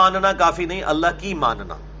کو ماننا کافی نہیں، اللہ کی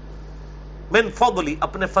ماننا. من فضلی،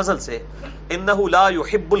 اپنے فضل سے. انہ لا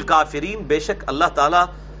یحب الکافرین، بے شک اللہ تعالی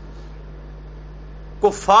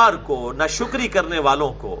کفار کو، ناشکری کرنے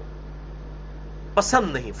والوں کو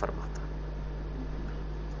پسند نہیں فرماتا.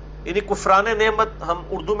 یعنی کفران نعمت ہم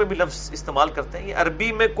اردو میں بھی لفظ استعمال کرتے ہیں. یہ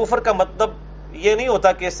عربی میں کفر کا مطلب یہ نہیں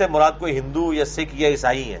ہوتا کہ اس سے مراد کوئی ہندو یا سکھ یا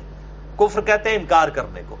عیسائی ہے. کفر کہتے ہیں انکار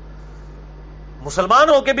کرنے کو. مسلمان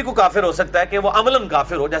ہو کے بھی کوئی کافر ہو سکتا ہے کہ وہ عملاً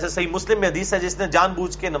کافر ہو. جیسے صحیح مسلم میں حدیث ہے جس نے جان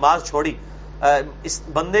بوجھ کے نماز چھوڑی. اس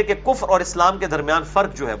بندے کے کفر اور اسلام کے درمیان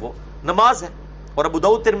فرق جو ہے وہ نماز ہے. اور ابو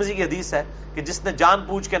داؤد ترمذی کی حدیث ہے کہ جس نے جان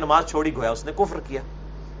بوجھ کے نماز چھوڑی گویا اس نے کفر کیا.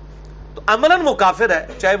 تو عملاً وہ کافر ہے،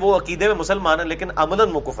 چاہے وہ عقیدے میں مسلمان ہے لیکن عملاً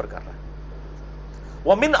وہ کفر کر رہا ہے.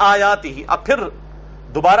 وَمِنْ آیَاتِهِ، اب پھر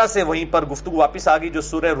دوبارہ سے وہیں پر گفتگو واپس آ گئی جو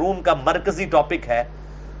سورہ روم کا مرکزی ٹاپک ہے.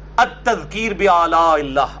 التذکیر بآلاء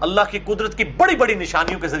اللہ، اللہ کی قدرت کی بڑی بڑی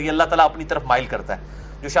نشانیوں کے ذریعے اللہ تعالیٰ اپنی طرف مائل کرتا ہے.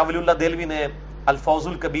 جو شاہ ولی اللہ دہلوی نے الفوز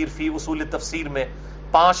الکبیر فی اصول تفسیر میں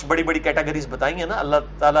 5 بڑی بڑی کیٹیگریز بتائی ہیں نا اللہ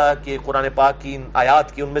تعالیٰ کے قرآن پاک کی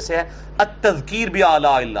آیات کی، ان میں سے ہے التذکیر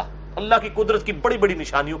بآلاء اللہ. اللہ کی قدرت کی بڑی بڑی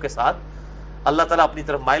نشانیوں کے ساتھ اللہ تعالیٰ اپنی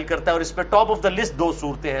طرف مائل کرتا ہے. اور اس پہ ٹاپ آف دا لسٹ 2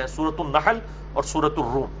 صورتیں ہیں، سورۃ النحل اور سورۃ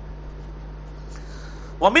الروم.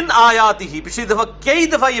 ومن آیاتہ، پچھلی دفعہ کئی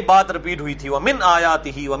دفعہ یہ بات رپیٹ ہوئی تھی. ومن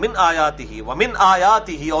آیاتہ ومن آیاتہ ومن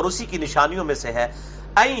آیاتہ، اور اسی کی نشانیوں میں سے ہے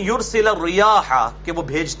ان یرسل الریاح، کہ وہ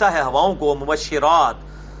بھیجتا ہے ہواؤں کو، مبشرات،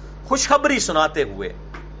 خوشخبری سناتے ہوئے.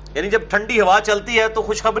 یعنی جب ٹھنڈی ہوا چلتی ہے تو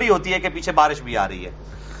خوشخبری ہوتی ہے کہ پیچھے بارش بھی آ رہی ہے.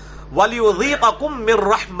 وَلِيُذِيقَكُم مِّن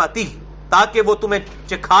رَحْمَتِهِ، تاکہ وہ تمہیں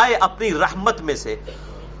چکھائے اپنی رحمت میں سے.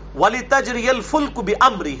 وَلِتَجْرِيَ الْفُلْكُ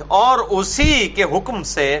بِأَمْرِهِ، اور اسی کے حکم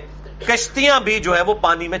سے کشتیاں بھی جو ہے وہ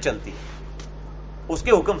پانی میں چلتی ہیں. اس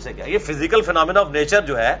کے حکم سے کیا؟ یہ فزیکل فینومینا آف نیچر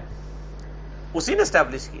جو ہے اسی نے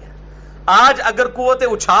اسٹیبلش کیا ہے. آج اگر قوت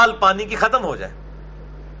اچھال پانی کی ختم ہو جائے،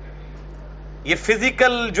 یہ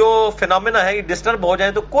فزیکل جو فینومینا ہے یہ ڈسٹرب ہو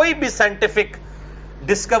جائے، تو کوئی بھی سائنٹیفک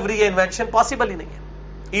ڈسکوری یا انوینشن پاسبل ہی نہیں ہے.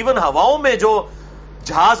 ایون ہواؤں میں جو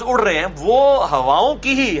جہاز اڑ رہے ہیں وہ ہواؤں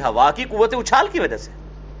کی ہی، ہوا کی قوت اچھال کی وجہ سے،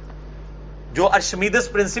 جو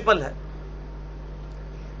ارشمیدس پرنسپل ہے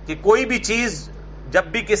کہ کوئی بھی چیز جب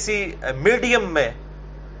بھی کسی میڈیم میں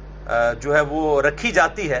جو ہے وہ رکھی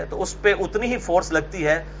جاتی ہے تو اس پہ اتنی ہی فورس لگتی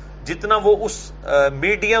ہے جتنا وہ اس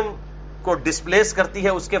میڈیم کو ڈسپلیس کرتی ہے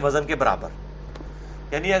اس کے وزن کے برابر.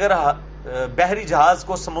 یعنی اگر بحری جہاز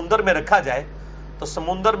کو سمندر میں رکھا جائے تو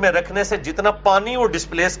سمندر میں رکھنے سے جتنا پانی وہ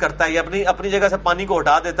ڈسپلیس کرتا ہے یا اپنی جگہ سے پانی کو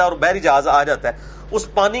ہٹا دیتا ہے اور بحری جہاز آ جاتا ہے، اس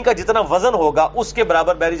پانی کا جتنا وزن ہوگا اس کے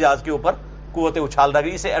برابر بحری جہاز کے اوپر قوت اچھال رہے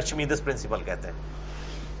گی. اسے ارشمیدس پرنسپل کہتے ہیں.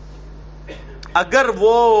 اگر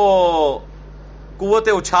وہ قوت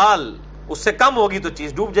اچھال اس سے کم ہوگی تو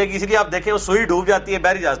چیز ڈوب جائے گی. اس لیے آپ دیکھیں وہ سوئی ڈوب جاتی ہے،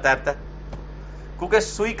 بحری جہاز تیرتا ہے، کیونکہ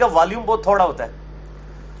سوئی کا والیوم بہت تھوڑا ہوتا ہے.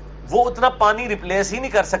 وہ اتنا پانی ریپلیس ہی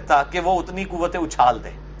نہیں کر سکتا کہ وہ اتنی قوت اچھال دے.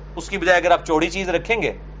 اس کی بجائے اگر آپ چوڑی چیز رکھیں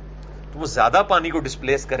گے تو وہ زیادہ پانی کو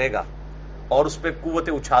ڈسپلیس کرے گا اور اس پہ قوت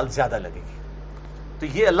اچھال زیادہ لگے گی. تو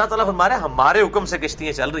یہ اللہ تعالیٰ فرما رہا ہے ہمارے حکم سے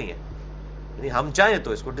کشتیاں چل رہی ہیں، یعنی ہم چاہیں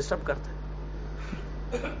تو اس کو ڈسٹرب کرتے ہیں.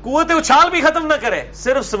 قوت اچھال بھی ختم نہ کرے،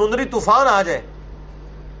 صرف سمندری طوفان آ جائے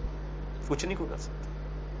کچھ نہیں کو کر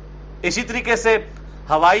سکتا. اسی طریقے سے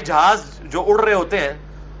ہوائی جہاز جو اڑ رہے ہوتے ہیں،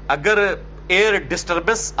 اگر ایئر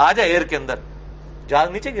ڈسٹربنس آ جائے ایئر کے اندر، جہاز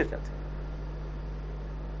نیچے گر جاتے ہیں.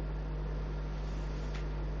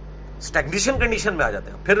 اسٹیگنیشن کنڈیشن میں آ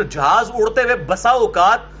جاتے ہیں. پھر جہاز اڑتے ہوئے بسا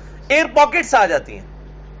اوقات ایئر پاکٹس آ جاتی ہیں.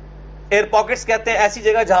 ایئر پاکٹس کہتے ہیں ایسی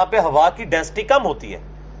جگہ جہاں پہ ہوا کی ڈینسٹی کم ہوتی ہے،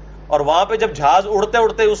 اور وہاں پہ جب جہاز اڑتے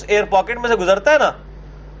اڑتے اس ایئر پاکٹ میں سے گزرتا ہے نا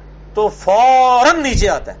تو فوراً نیچے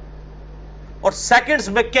آتا ہے اور سیکنڈز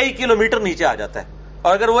میں کئی کلومیٹر نیچے آ جاتا ہے.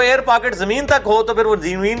 اور اگر وہ ایئر پاکٹ زمین تک ہو تو پھر وہ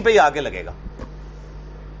زمین پہ ہی آگے لگے گا.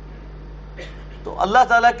 تو اللہ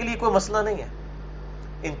تعالیٰ کے لیے کوئی مسئلہ نہیں ہے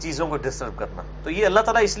ان چیزوں کو ڈسٹرب کرنا. تو یہ اللہ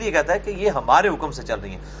تعالیٰ اس لیے کہتا ہے کہ یہ ہمارے حکم سے چل رہی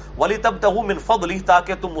ہیں. وَلِتَبْتَغُوا مِنْ فَضْلِهِ،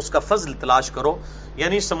 تاکہ تم اس کا فضل تلاش کرو.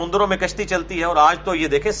 یعنی سمندروں میں کشتی چلتی ہے، اور آج تو یہ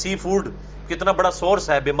دیکھیں سی فوڈ کتنا بڑا سورس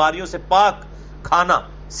ہے بیماریوں سے پاک کھانا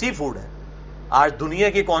سی فوڈ ہے. آج دنیا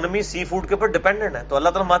کی اکانومی سی فوڈ کے اوپر ڈیپینڈنٹ ہے. تو اللہ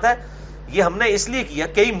تعالیٰ فرماتا ہے یہ ہم نے اس لیے کیا.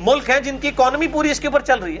 کئی ملک ہیں جن کی اکانومی پوری اس کے اوپر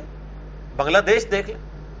چل رہی ہے. بنگلہ دیش دیکھ لیں,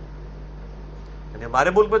 یعنی ہمارے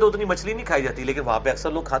ملک میں تو اتنی مچھلی نہیں کھائی جاتی, لیکن وہاں پہ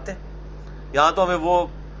اکثر لوگ کھاتے ہیں. یہاں تو ہمیں وہ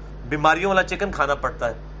بیماریوں والا چکن کھانا پڑتا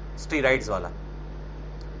ہے, اسٹیرائڈز والا.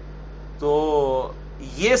 تو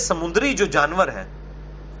یہ سمندری جو جانور ہیں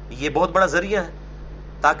یہ بہت بڑا ذریعہ ہے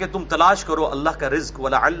تاکہ تم تلاش کرو اللہ کا رزق,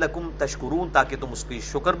 وَلَعَلَّكُمْ تَشْكُرُونَ, تاکہ تم اس کی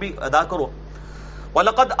شکر بھی ادا کرو.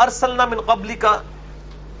 وَلَقَدْ أَرْسَلْنَا مِنْ قَبْلِكَ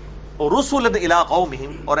رُسُلًا إِلَىٰ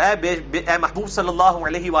قَوْمِهِمْ, اور اے محبوب صلی اللہ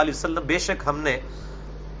علیہ وآلہ وسلم, بے شک ہم نے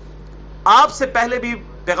آپ سے پہلے بھی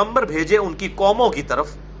پیغمبر بھیجے ان کی قوموں کی طرف.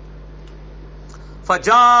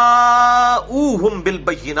 فَجَاءُوهُمْ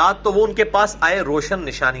بِالْبَيِّنَاتِ, تو وہ ان کے پاس آئے روشن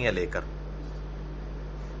نشانیاں لے کر.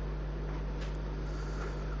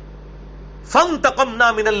 فَانْتَقَمْنَا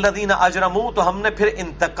مِنَ الَّذِينَ أَجْرَمُوا, تو ہم نے پھر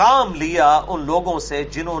انتقام لیا ان لوگوں سے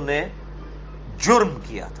جنہوں نے جرم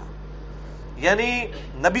کیا تھا. یعنی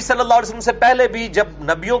نبی صلی اللہ علیہ وسلم سے پہلے بھی جب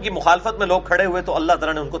نبیوں کی مخالفت میں لوگ کھڑے ہوئے تو اللہ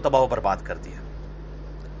تعالیٰ نے ان کو تباہ و برباد کر دیا.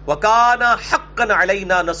 وَكَانَ حَقًّا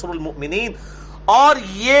عَلَيْنَا نَصْرُ الْمُؤْمِنِينَ, اور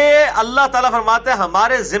یہ اللہ تعالیٰ فرماتے ہیں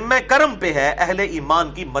ہمارے ذمہ کرم پہ ہے اہل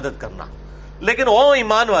ایمان کی مدد کرنا. لیکن وہ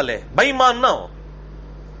ایمان والے, بے ایمان نہ ہو.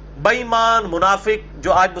 بے ایمان منافق جو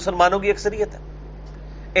آج مسلمانوں کی اکثریت ہے,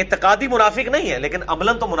 اعتقادی منافق نہیں ہے لیکن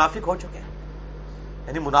عملاً تو منافق ہو چکے ہیں.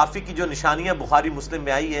 یعنی منافق کی جو نشانیاں بخاری مسلم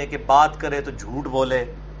میں آئی ہیں کہ بات کرے تو جھوٹ بولے,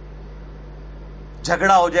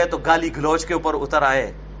 جھگڑا ہو جائے تو گالی گلوچ کے اوپر اتر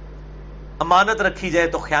آئے, امانت رکھی جائے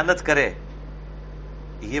تو خیانت کرے.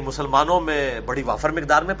 یہ مسلمانوں میں بڑی وافر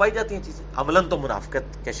مقدار میں پائی جاتی ہیں چیزیں. عملاً تو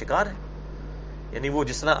منافقت کے شکار ہے. یعنی وہ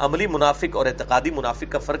جس طرح عملی منافق اور اعتقادی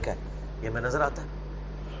منافق کا فرق ہے یہ ہمیں نظر آتا ہے.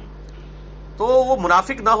 تو وہ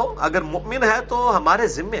منافق نہ ہو, اگر مؤمن ہے تو ہمارے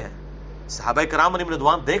ذمے ہے. صحابہ کرام علیہم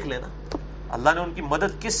رضوان دیکھ لینا, اللہ نے ان کی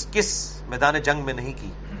مدد کس کس میدان جنگ میں نہیں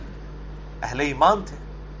کی. اہل ایمان تھے,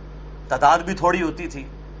 تعداد بھی تھوڑی ہوتی تھی.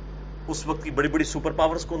 اس وقت کی بڑی بڑی سپر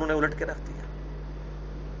پاورز کو انہوں نے الٹ کے رکھ دیا.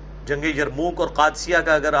 جنگ یرموک اور قادسیہ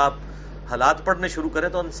کا اگر آپ حالات پڑھنے شروع کریں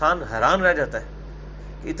تو انسان حیران رہ جاتا ہے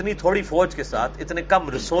کہ اتنی تھوڑی فوج کے ساتھ, اتنے کم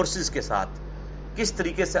ریسورسز کے ساتھ کس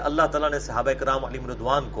طریقے سے اللہ تعالیٰ نے صحابہ کرام علیہم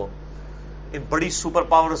رضوان کو ان بڑی سپر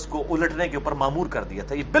پاورز کو الٹنے کے اوپر مامور کر دیا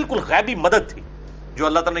تھا. یہ بالکل غیبی مدد تھی جو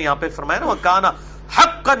اللہ تعالیٰ نے یہاں پہ فرمایا نا, وَكَانَ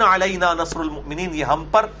حَقًّا عَلَيْنَا نَصْرُ الْمُؤْمِنِينَ, یہ ہم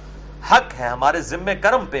پر حق ہے, ہمارے ذمہ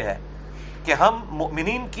کرم پہ ہے کہ ہم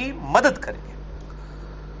مؤمنین کی مدد کریں گے.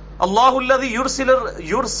 اللہ الذی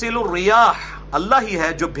یرسل الریاح, اللہ ہی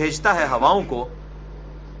ہے جو بھیجتا ہے ہواؤں کو.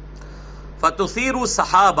 فَتُثِيرُ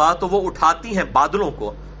سَحَابًا, تو وہ اٹھاتی ہیں بادلوں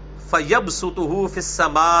کو. فَيَبْسُطُهُ فِي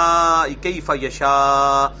السَّمَاءِ كَيْفَ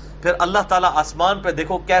يَشَاءُ, پھر اللہ تعالیٰ آسمان پہ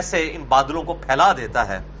دیکھو کیسے ان بادلوں کو پھیلا دیتا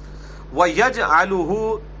ہے. وَيَجْعَلُهُ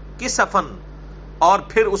كِسَفًا, اور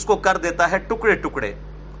پھر اس کو کر دیتا ہے ٹکڑے ٹکڑے.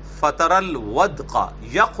 فَتَرَى الْوَدْقَ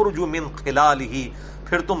يَخْرُجُ مِنْ خِلَالِهِ,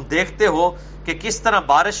 پھر تم دیکھتے ہو کہ کس طرح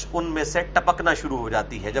بارش ان میں سے ٹپکنا شروع ہو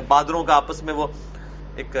جاتی ہے. جب بادلوں کا آپس میں وہ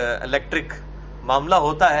ایک الیکٹرک معاملہ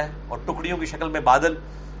ہوتا ہے اور ٹکڑیوں کی شکل میں بادل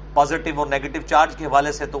پازیٹیو اور نیگیٹو چارج کے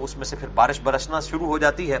حوالے سے, تو اس میں سے پھر بارش برسنا شروع ہو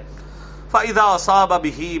جاتی ہے. فَإِذَا أَصَابَ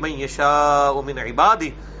بِهِ مَن يَشَاءُ مِنْ عِبَادِهِ,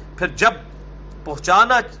 پھر جب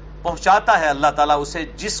پہنچاتا ہے اللہ تعالیٰ اسے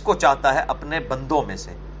جس کو چاہتا ہے اپنے بندوں میں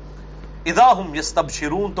سے. اِذَا هُمْ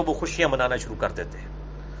يَسْتَبْشِرُونَ, تو وہ خوشیاں منانا شروع کر دیتے ہیں.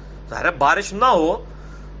 ظاہر بارش نہ ہو,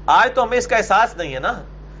 آج تو ہمیں اس کا احساس نہیں ہے نا.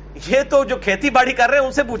 یہ تو جو کھیتی باڑی کر رہے ہیں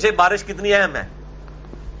ان سے پوچھے بارش کتنی اہم ہے,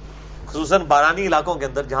 خصوصاً بارانی علاقوں کے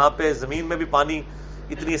اندر جہاں پہ زمین میں بھی پانی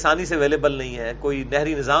اتنی آسانی سے اویلیبل نہیں ہے, کوئی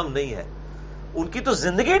نہری نظام نہیں ہے. ان کی تو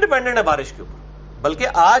زندگی ڈیپینڈنٹ ہے بارش کے اوپر. بلکہ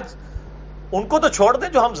آج ان کو تو چھوڑ دیں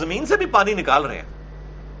جو ہم زمین سے بھی پانی نکال رہے ہیں,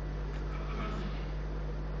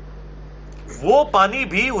 وہ پانی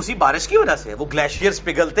بھی اسی بارش کی وجہ سے. وہ گلیشیئرز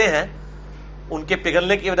پگھلتے ہیں, ان کے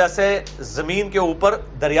پگھلنے کی وجہ سے زمین کے اوپر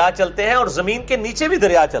دریا چلتے ہیں اور زمین کے نیچے بھی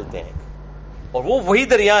دریا چلتے ہیں, اور وہ وہی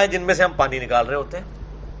دریا ہیں جن میں سے ہم پانی نکال رہے ہوتے ہیں.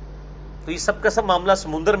 تو یہ سب کا سب معاملہ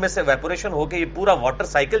سمندر میں سے ویپوریشن ہو کے یہ پورا واٹر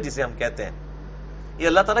سائیکل جسے ہم کہتے ہیں یہ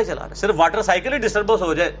اللہ تعالیٰ چلا رہا ہے. صرف واٹر سائیکل ہی ڈسٹربنس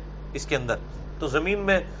ہو جائے اس کے اندر تو زمین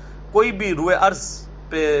میں کوئی بھی روئے ارض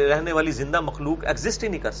پہ رہنے والی زندہ مخلوق ایگزسٹ ہی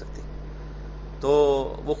نہیں کر سکتی. تو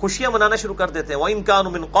وہ خوشیاں منانا شروع کر دیتے ہیں. وَإِن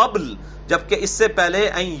كَانُوا مِن قَبْلُ, جبکہ اس سے پہلے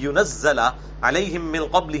أَن يُنَزَّلَ عَلَيْهِم مِّن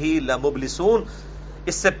قَبْلِهِ لَمُبْلِسُونَ,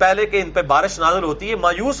 اس سے پہلے کہ ان پہ بارش نازل ہوتی ہے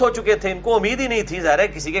مایوس ہو چکے تھے, ان کو امید ہی نہیں تھی. ظاہر ہے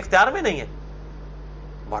کسی کے اختیار میں نہیں ہے,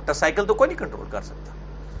 واٹر سائیکل تو کوئی نہیں کنٹرول کر سکتا.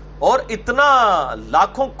 اور اتنا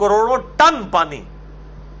لاکھوں کروڑوں ٹن پانی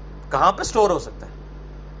کہاں پہ سٹور ہو سکتا ہے؟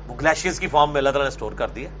 وہ گلیشیئرز کی فارم میں اللہ تعالیٰ نے سٹور کر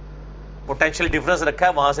دیا, پوٹینشیل ڈفرنس رکھا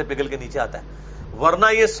ہے, وہاں سے پگھل کے نیچے آتا ہے.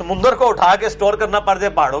 ورنہ یہ سمندر کو اٹھا کے سٹور کرنا پڑ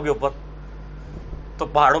جائے پہاڑوں کے اوپر تو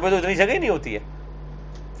پہاڑوں پہ تو اتنی جگہ ہی نہیں ہوتی ہے،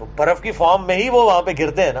 تو برف کی فارم میں ہی وہ وہاں پہ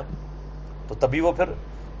گرتے ہیں نا، تو تبھی وہ پھر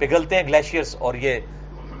پگھلتے ہیں گلیشیئرز، اور یہ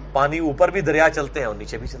پانی اوپر بھی دریا چلتے ہیں اور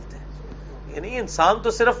نیچے بھی چلتے ہیں. یعنی انسان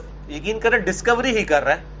تو صرف یقین کریں ڈسکوری ہی کر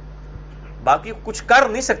رہا ہے، باقی کچھ کر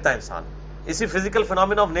نہیں سکتا انسان. اسی فزیکل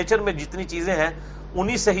فینومینا آف نیچر میں جتنی چیزیں ہیں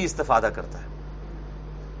انہی سے ہی استفادہ کرتا ہے.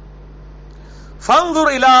 فانظر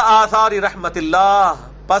الی آثار رحمت اللہ،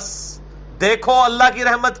 پس دیکھو اللہ کی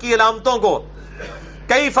رحمت کی علامتوں کو.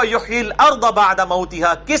 کیف یحیی الارض بعد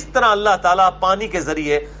موتها، کس طرح اللہ تعالیٰ پانی کے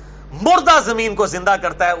ذریعے مردہ زمین کو زندہ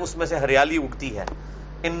کرتا ہے، اس میں سے ہریالی اگتی ہے.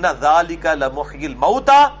 ان ذالک لمحیی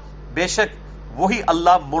الموتى، بے شک وہی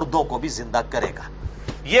اللہ مردوں کو بھی زندہ کرے گا.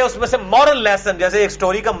 یہ اس میں سے مورل لیسن، جیسے ایک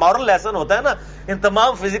سٹوری کا مورل لیسن ہوتا ہے نا، ان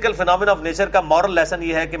تمام فزیکل فینومینا آف نیچر کا مورل لیسن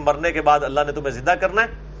یہ ہے کہ مرنے کے بعد اللہ نے تمہیں زندہ کرنا ہے،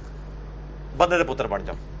 بندے دے پتر بن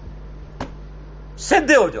جاؤ،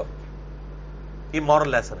 سیدھے ہو جاؤ. یہ مورل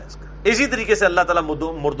لیسن ہے اس کا. اسی طریقے سے اللہ تعالیٰ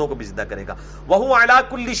مردوں کو بھی زندہ کرے گا. وَهُوَ عَلَى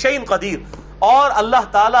كُلِّ شَيْءٍ قَدِيرٌ، اور اللہ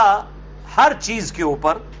تعالیٰ ہر چیز کے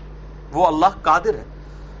اوپر وہ اللہ قادر ہے.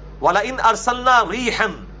 وَلَئِنْ أَرْسَلْنَا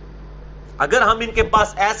رِيحًا، اگر ہم ان کے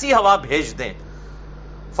پاس ایسی ہوا بھیج دیں،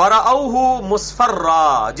 فَرَأَوْهُ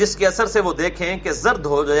مُصْفَرًّا، جس کے اثر سے وہ دیکھیں کہ زرد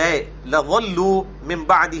ہو جائے، لَظَلُّوا مِن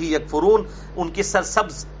بَعْدِهِ يَكْفُرُونَ، ان کی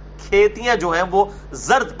سرسبز کھیتیاں جو ہیں وہ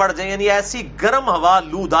زرد پڑ جائیں، یعنی ایسی گرم ہوا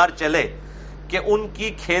لودار چلے کہ ان کی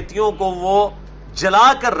کھیتیوں کو وہ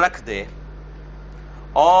جلا کر رکھ دے.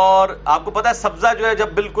 اور آپ کو پتا ہے سبزہ جو ہے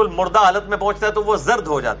جب بالکل مردہ حالت میں پہنچتا ہے تو وہ زرد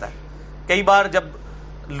ہو جاتا ہے. کئی بار جب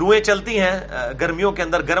لوئیں چلتی ہیں گرمیوں کے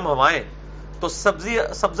اندر، گرم ہوائیں، تو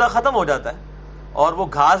سبزہ ختم ہو جاتا ہے اور وہ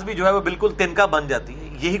گھاس بھی جو ہے وہ بالکل تنکا بن جاتی ہے.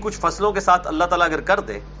 یہی کچھ فصلوں کے ساتھ اللہ تعالیٰ اگر کر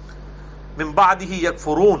دے، من بعدہ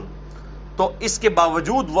یکفرون، تو اس کے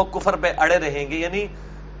باوجود وہ کفر پہ اڑے رہیں گے. یعنی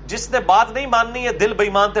جس نے بات نہیں ماننی ہے، دل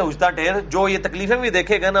بےایمان تے اجتا ٹیر، جو یہ تکلیفیں بھی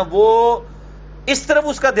دیکھے گا نا، وہ اس طرف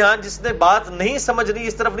اس کا دھیان، جس نے بات نہیں سمجھنی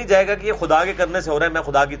اس طرف نہیں جائے گا کہ یہ خدا کے کرنے سے ہو رہا ہے، میں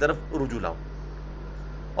خدا کی طرف رجوع لاؤں.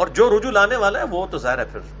 اور جو رجوع لانے والا ہے وہ تو ظاہر ہے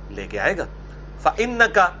پھر لے کے آئے گا.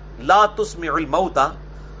 فَإِنَّكَ لَا تُسْمِعُ الْمَوْتَى،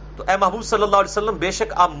 تو اے محبوب صلی اللہ علیہ وسلم بے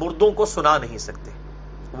شک آپ مردوں کو سنا نہیں سکتے.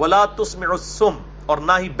 وَلَا تُسْمِعُ الصُّمَّ، اور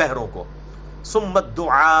نہ ہی بہروں کو. ثُمَّ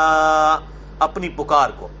الدُّعَاء، اپنی پکار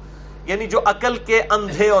کو. یعنی جو عقل کے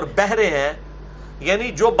اندھے اور بہرے ہیں،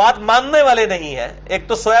 یعنی جو بات ماننے والے نہیں ہیں. ایک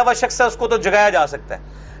تو سویا ہوا شخص ہے، اس کو تو جگایا جا سکتا ہے،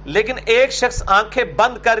 لیکن ایک شخص آنکھیں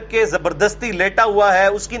بند کر کے زبردستی لیٹا ہوا ہے،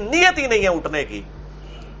 اس کی نیت ہی نہیں ہے اٹھنے کی،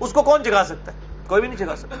 اس کو کون جگا سکتا ہے؟ کوئی بھی نہیں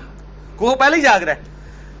جگا سکتا. وہ پہلے ہی جاگ رہا ہے.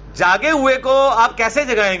 جاگے ہوئے کو آپ کیسے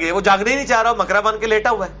جگائیں گے؟ وہ جاگنے ہی نہیں چاہ رہا، مکرا بن کے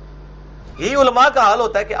لیٹا ہوا ہے. یہی علماء کا حال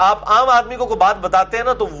ہوتا ہے کہ آپ عام آدمی کو کوئی بات بتاتے ہیں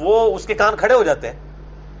نا تو وہ اس کے کان کھڑے ہو جاتے ہیں،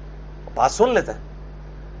 بات سن لیتا ہے.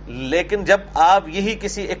 لیکن جب آپ یہی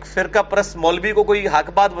کسی ایک فرقہ پرست مولوی کو کوئی حق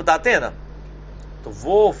بات بتاتے ہیں نا تو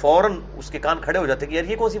وہ فوراً اس کے کان کھڑے ہو جاتے ہیں کہ یار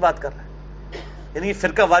یہ کون سی بات کر رہا ہے. یعنی یہ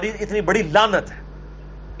فرقہ واری اتنی بڑی لعنت ہے،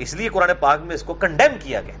 اس لیے قرآن پاک میں اس کو کنڈیم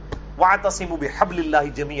کیا گیا. وَاعْتَصِمُوا بِحَبْلِ اللَّهِ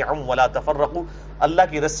جَمِيعًا وَلَا تَفَرَّقُوا، اللہ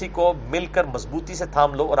کی رسی کو مل کر مضبوطی سے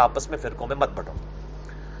تھام لو اور آپس میں فرقوں میں مت بٹو.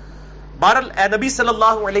 بہرحال اے نبی صلی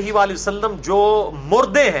اللہ علیہ وآلہ وسلم، جو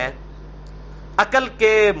مردے ہیں، عقل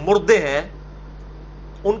کے مردے ہیں،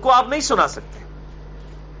 ان کو آپ نہیں سنا سکتے.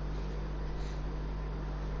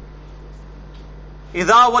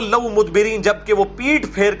 اذا ولوا مدبرین، جبکہ وہ پیٹ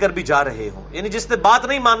پھیر کر بھی جا رہے ہوں. یعنی جس نے بات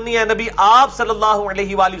نہیں ماننی ہے نبی آپ صلی اللہ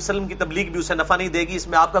علیہ وآلہ وسلم کی تبلیغ بھی اسے نفع نہیں دے گی، اس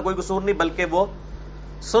میں آپ کا کوئی قصور نہیں، بلکہ وہ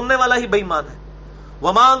سننے والا ہی بے ایمان ہے.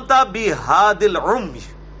 وما انت بہاد العمی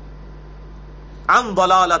عن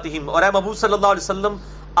ضلالتہم، اور اے محبوب صلی اللہ علیہ وسلم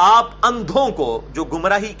آپ اندھوں کو جو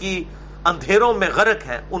گمراہی کی اندھیروں میں غرق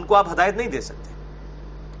ہیں ان کو آپ ہدایت نہیں دے سکتے.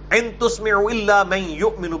 ان تسمع الا من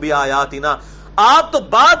یؤمن بآیاتنا، آپ تو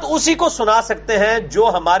بات اسی کو سنا سکتے ہیں جو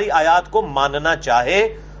ہماری آیات کو ماننا چاہے.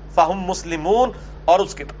 فہم مسلمون، اور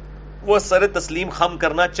اس کے وہ سر تسلیم خم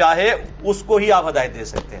کرنا چاہے اس کو ہی آپ ہدایت دے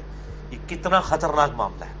سکتے ہیں. یہ کتنا خطرناک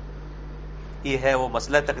معاملہ ہے. یہ ہے وہ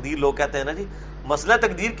مسئلہ تقدیر. لوگ کہتے ہیں نا جی مسئلہ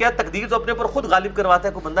تقدیر کیا؟ تقدیر تو اپنے پر خود غالب کرواتا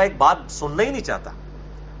ہے. کوئی بندہ ایک بات سننا ہی نہیں چاہتا.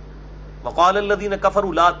 وقال الذین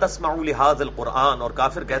کفروا لا تسمعوا لهذا القرآن، اور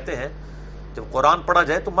کافر کہتے ہیں جب قرآن پڑھا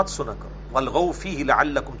جائے تو مت سنا کرو. والغوا فیہ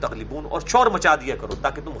لعلکم تغلبون، اور شور مچا دیا کرو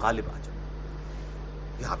تاکہ تم غالب آ جاؤ.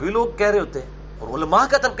 یہاں بھی لوگ کہہ رہے ہوتے ہیں اور علماء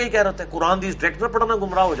کا طبقہ ہی کہہ رہے ہوتے ہیں قرآن دیس ڈائریکٹ میں پڑھنا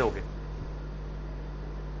گمراہ ہو جاؤ گے.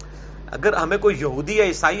 اگر ہمیں کوئی یہودی یا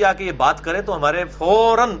عیسائی آ کے یہ بات کرے تو ہمارے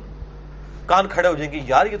فوراً کان کھڑے ہو جائیں گے،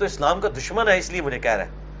 یار یہ تو اسلام کا دشمن ہے اس لیے مجھے کہہ رہا ہے.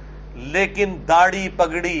 لیکن داڑھی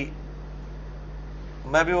پگڑی،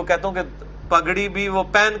 میں بھی وہ کہتا ہوں کہ پگڑی بھی وہ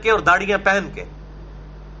پہن کے اور داڑیاں پہن کے،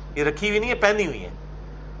 یہ رکھی ہوئی نہیں ہے، پہنی ہوئی ہیں.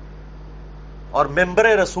 اور ممبر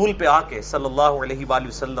رسول پہ آ کے صلی اللہ علیہ وآلہ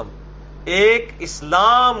وسلم ایک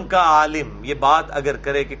اسلام کا عالم یہ بات اگر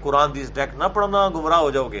کرے کہ قرآن حدیث ڈائریکٹ نہ پڑھنا گمراہ ہو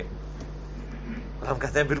جاؤ گے، ہم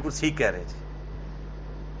کہتے ہیں بالکل ٹھیک کہہ رہے ہیں جی.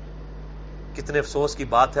 کتنے افسوس کی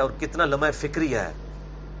بات ہے اور کتنا لمحہ فکری ہے.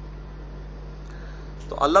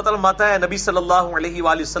 تو اللہ تعالیٰ ماتا ہے نبی صلی اللہ علیہ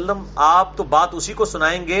وآلہ وسلم آپ تو بات اسی کو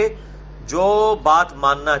سنائیں گے جو بات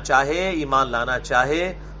ماننا چاہے، ایمان لانا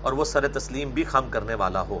چاہے اور وہ سر تسلیم بھی خم کرنے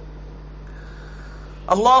والا ہو.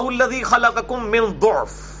 اللہ الذی خلقکم من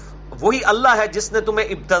ضعف، وہی اللہ ہے جس نے تمہیں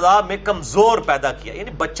ابتدا میں کمزور پیدا کیا.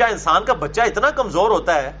 یعنی بچہ، انسان کا بچہ اتنا کمزور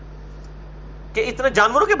ہوتا ہے کہ اتنے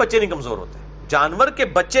جانوروں کے بچے نہیں کمزور ہوتے. جانور کے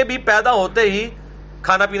بچے بھی پیدا ہوتے ہی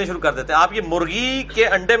کھانا پینا شروع کر دیتے ہیں. آپ یہ مرغی کے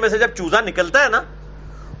انڈے میں سے جب چوزا نکلتا ہے نا،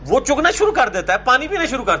 وہ چگنا شروع کر دیتا ہے، پانی پینا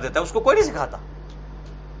شروع کر دیتا ہے، اس کو کوئی نہیں سکھاتا.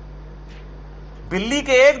 بلی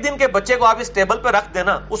کے ایک دن کے بچے کو آپ اس ٹیبل پہ رکھ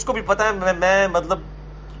دینا، اس کو بھی پتا ہے میں مطلب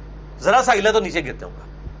ذرا سا ہلا تو نیچے گر جاؤں گا.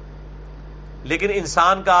 لیکن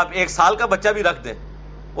انسان کا آپ 1 سال کا بچہ بھی رکھ دیں،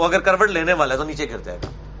 وہ اگر کروٹ لینے والا ہے تو نیچے گر جائے گا.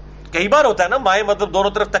 کئی بار ہوتا ہے نا، مائیں مطلب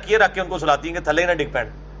دونوں طرف تکیے رکھ کے ان کو سلاتی ہیں کہ تھلے نہ ڈگ پڑیں.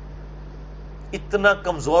 اتنا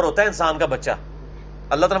کمزور ہوتا ہے انسان کا بچہ.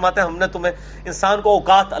 اللہ تعالیٰ فرماتے ہیں ہم نے تمہیں، انسان کو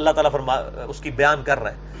اوقات اللہ تعالیٰ اس کی بیان کر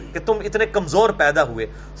رہا ہے کہ تم اتنے کمزور پیدا ہوئے.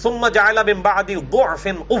 ثم جعل من بعد ضعف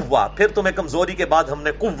قوة، پھر تمہیں کمزوری کے بعد ہم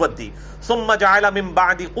نے قوت دی. ثم جعل من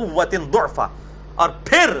بعد قوة ضعفا، اور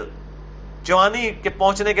پھر جوانی کے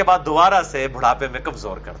پہنچنے کے بعد دوبارہ سے بڑھاپے میں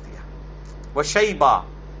کمزور کر دیا. وشیبا،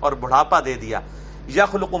 اور بڑھاپا دے دیا.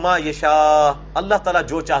 یخلق ما یشاء، اللہ تعالیٰ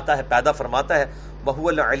جو چاہتا ہے پیدا فرماتا ہے. وہو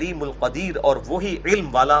العلیم القدیر، اور وہی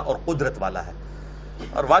علم والا اور قدرت والا ہے.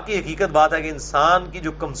 اور واقعی حقیقت بات ہے کہ انسان کی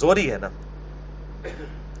جو کمزوری ہے نا،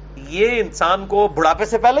 یہ انسان کو بڑھاپے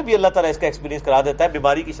سے پہلے بھی اللہ تعالیٰ اس کا ایکسپیرینس کرا دیتا ہے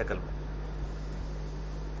بیماری کی شکل میں.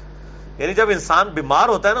 یعنی جب انسان بیمار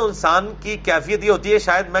ہوتا ہے نا، انسان کی کیفیت یہ ہوتی ہے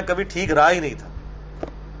شاید میں کبھی ٹھیک رہا ہی نہیں تھا،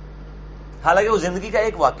 حالانکہ وہ زندگی کا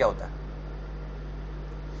ایک واقعہ ہوتا ہے.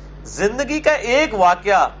 زندگی کا ایک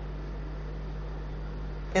واقعہ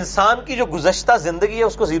انسان کی جو گزشتہ زندگی ہے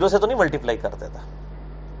اس کو 0 سے تو نہیں ملٹیپلائی کر دیتا.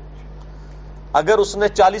 اگر اس نے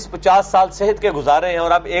 40-50 سال صحت کے گزارے ہیں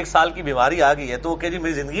اور اب 1 سال کی بیماری آ گئی ہے تو وہ کہ جی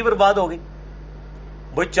میری زندگی برباد ہو گئی.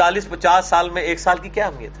 وہ 40-50 سال میں 1 سال کی کیا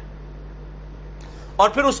اہمیت ہے؟ اور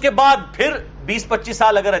پھر اس کے بعد پھر 20-25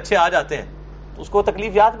 سال اگر اچھے آ جاتے ہیں تو اس کو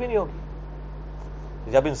تکلیف یاد بھی نہیں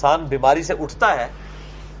ہوگی. جب انسان بیماری سے اٹھتا ہے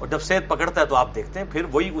اور جب صحت پکڑتا ہے تو آپ دیکھتے ہیں پھر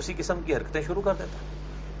وہی اسی قسم کی حرکتیں شروع کر دیتا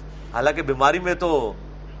ہے. حالانکہ بیماری میں تو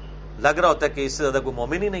لگ رہا ہوتا ہے کہ اس سے زیادہ کوئی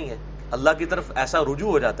مومن ہی نہیں ہے. اللہ کی طرف ایسا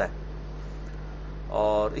رجوع ہو جاتا ہے.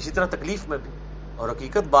 اور اسی طرح تکلیف میں بھی. اور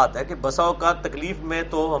حقیقت بات ہے کہ بسا اوقات تکلیف میں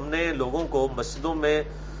تو ہم نے لوگوں کو مسجدوں میں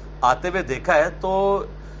آتے ہوئے دیکھا ہے، تو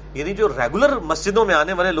یعنی جو ریگولر مسجدوں میں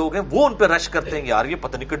آنے والے لوگ ہیں وہ ان پہ رش کرتے ہیں، یار یہ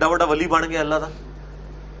پتہ نہیں کڈا وڈا ولی بن گیا اللہ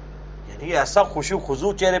تعالیٰ. یعنی ایسا خشوع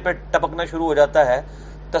خضوع چہرے پہ ٹپکنا شروع ہو جاتا ہے،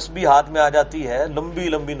 تسبیح ہاتھ میں آ جاتی ہے، لمبی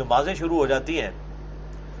لمبی نمازیں شروع ہو جاتی ہیں.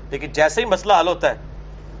 لیکن جیسے ہی مسئلہ حل ہوتا ہے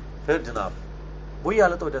پھر جناب وہی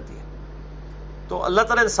حالت ہو جاتی ہے. تو اللہ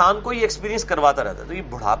تعالیٰ انسان کو یہ ایکسپیرینس کرواتا رہتا ہے. تو یہ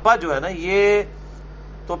بڑھاپا جو ہے نا، یہ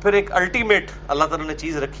تو پھر ایک الٹیمیٹ اللہ تعالیٰ نے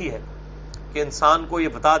چیز رکھی ہے کہ انسان کو یہ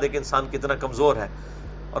بتا دے کہ انسان کتنا کمزور ہے.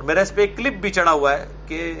 اور میرا اس پہ ایک کلپ بھی چڑھا ہوا ہے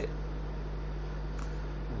کہ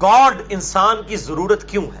گاڈ انسان کی ضرورت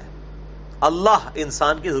کیوں ہے، اللہ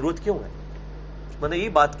انسان کی ضرورت کیوں ہے. میں نے یہ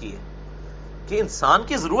بات کی ہے کہ انسان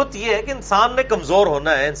کی ضرورت یہ ہے کہ انسان نے کمزور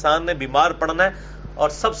ہونا ہے، انسان نے بیمار پڑنا ہے، اور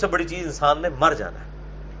سب سے بڑی چیز انسان نے مر جانا ہے.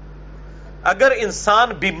 اگر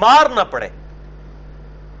انسان بیمار نہ پڑے،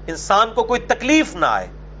 انسان کو کوئی تکلیف نہ آئے،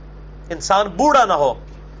 انسان بوڑھا نہ ہو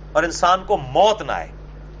اور انسان کو موت نہ آئے،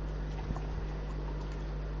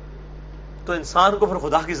 تو انسان کو پھر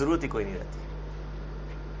خدا کی ضرورت ہی کوئی نہیں رہتی.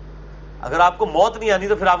 اگر آپ کو موت نہیں آنی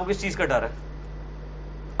تو پھر آپ کو کس چیز کا ڈر ہے؟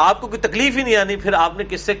 آپ کو کوئی تکلیف ہی نہیں آنی پھر آپ نے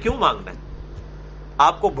کس سے کیوں مانگنا ہے؟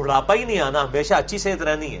 آپ کو بڑھاپا ہی نہیں آنا، ہمیشہ اچھی صحت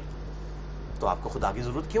رہنی ہے، تو آپ کو خدا کی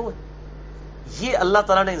ضرورت کیوں ہے؟ یہ اللہ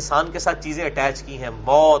تعالیٰ نے انسان کے ساتھ چیزیں اٹیچ کی ہیں،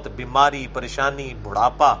 موت، بیماری، پریشانی،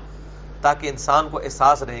 بڑھاپا، تاکہ انسان کو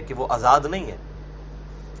احساس رہے کہ وہ آزاد نہیں ہے.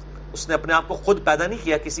 اس نے اپنے آپ کو خود پیدا نہیں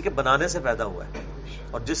کیا، کسی کے بنانے سے پیدا ہوا ہے،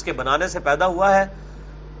 اور جس کے بنانے سے پیدا ہوا ہے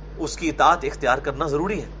اس کی اطاعت اختیار کرنا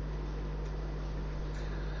ضروری ہے.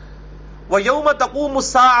 وَيَوْمَ تَقُومُ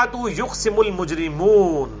السَّاعَةُ يُقْسِمُ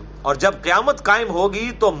الْمُجْرِمُونَ، اور جب قیامت قائم ہوگی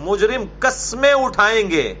تو مجرم قسمیں اٹھائیں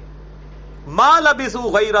گے، مَا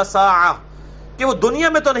لَبِثُوا غَيْرَ سَاعَةٍ، کہ وہ دنیا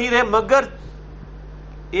میں تو نہیں رہے مگر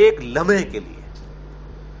ایک لمحے کے لیے.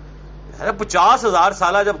 50,000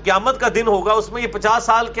 سالہ جب قیامت کا دن ہوگا اس میں یہ 50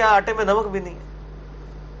 سال کیا آٹے میں نمک بھی نہیں ہے.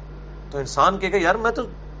 تو انسان کہے گا یار میں تو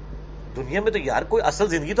دنیا میں تو یار کوئی اصل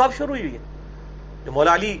زندگی تو اب شروع ہوئی ہے. جو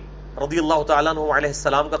مولا علی رضی اللہ تعالیٰ عنہ علیہ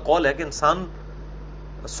السلام کا قول ہے کہ انسان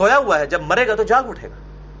سویا ہوا ہے، جب مرے گا تو جاگ اٹھے گا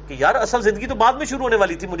کہ یار اصل زندگی تو بعد میں شروع ہونے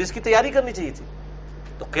والی تھی، مجھے اس کی تیاری کرنی چاہیے تھی.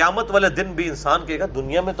 تو قیامت والے دن بھی انسان کہے گا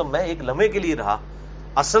دنیا میں تو میں ایک لمحے کے لیے رہا،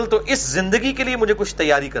 اصل تو اس زندگی کے لیے مجھے کچھ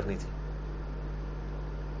تیاری کرنی تھی.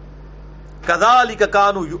 کذالک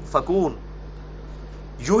کانوا یؤفکون،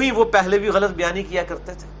 یوں ہی وہ پہلے بھی غلط بیانی کیا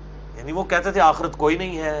کرتے تھے. یعنی وہ کہتے تھے آخرت کوئی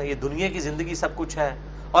نہیں ہے، یہ دنیا کی زندگی سب کچھ ہے،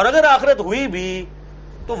 اور اگر آخرت ہوئی بھی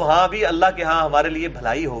تو وہاں بھی اللہ کے ہاں ہمارے لیے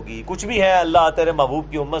بھلائی ہوگی. کچھ بھی ہے اللہ تیرے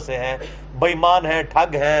محبوب کی امت سے ہے، بے ایمان ہے،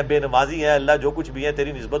 ٹھگ ہے، بے نمازی ہے، اللہ جو کچھ بھی ہے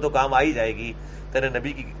تیری نسبت و کام آئی جائے گی تیرے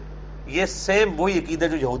نبی کی. یہ سیم وہی عقیدے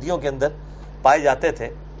جو یہودیوں کے اندر پائے جاتے تھے.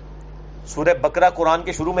 سورہ بقرہ قرآن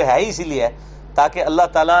کے شروع میں ہے ہی اسی لیے ہے تاکہ اللہ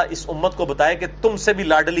تعالیٰ اس امت کو بتائے کہ تم سے بھی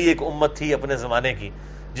لاڈلی ایک امت تھی اپنے زمانے کی،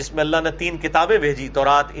 جس میں اللہ نے 3 کتابیں بھیجی،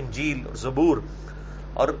 تورات، انجیل اور زبور،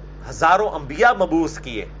 اور ہزاروں انبیاء مبعوث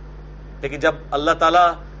کیے. لیکن جب اللہ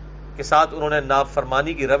تعالیٰ کے ساتھ انہوں نے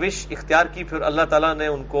نافرمانی کی روش اختیار کی، پھر اللہ تعالیٰ نے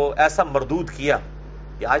ان کو ایسا مردود کیا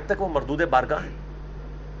کہ آج تک وہ مردود بارگاہ ہیں.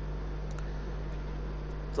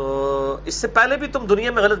 تو اس سے پہلے بھی تم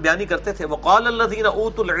دنیا میں غلط بیانی کرتے تھے. وقال الذین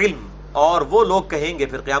اوتوا العلم، اور وہ لوگ کہیں گے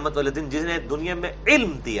پھر قیامت والے دن جنہیں دنیا میں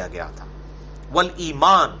علم دیا گیا تھا،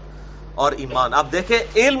 والایمان، اور ایمان. آپ دیکھیں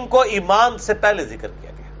علم کو ایمان سے پہلے ذکر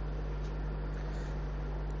کیا گیا.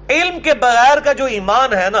 علم کے بغیر کا جو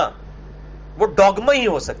ایمان ہے نا وہ ڈوگما ہی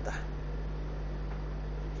ہو سکتا ہے.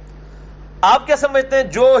 آپ کیا سمجھتے ہیں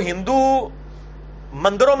جو ہندو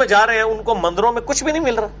مندروں میں جا رہے ہیں ان کو مندروں میں کچھ بھی نہیں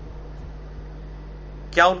مل رہا؟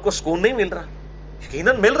 کیا ان کو سکون نہیں مل رہا؟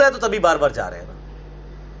 یقیناً مل رہا ہے، تو تبھی بار بار جا رہے ہیں نا.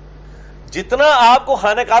 جتنا آپ کو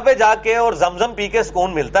خانہ کعبے جا کے اور زمزم پی کے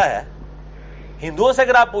سکون ملتا ہے، ہندوؤں سے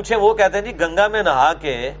اگر آپ پوچھیں وہ کہتے ہیں جی گنگا میں نہا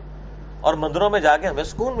کے اور مندروں میں جا کے ہمیں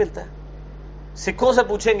سکون ملتا ہے. سکھوں سے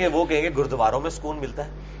پوچھیں گے وہ کہیں گے گردواروں میں سکون ملتا ہے.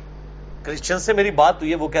 کرسچن سے میری بات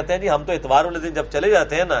ہوئی ہے، وہ کہتے ہیں جی ہم تو اتوار والے دن جب چلے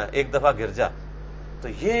جاتے ہیں نا ایک دفعہ گرجا تو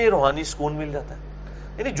یہ روحانی سکون مل جاتا ہے.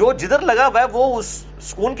 یعنی جو جدھر لگا ہوا ہے وہ اس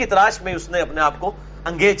سکون کی تلاش میں اس نے اپنے آپ کو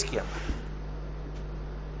انگیج کیا.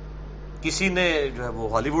 کسی نے جو ہے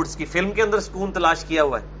وہ ہالی ووڈز کی فلم کے اندر سکون تلاش کیا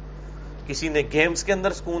ہوا ہے، کسی نے گیمز کے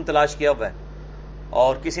اندر سکون تلاش کیا ہوا ہے،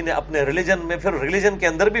 اور کسی نے اپنے ریلیجن میں، پھر ریلیجن کے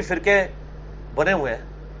اندر بھی فرقے بنے ہوئے ہیں.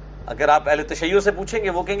 اگر آپ اہل تشیع سے پوچھیں گے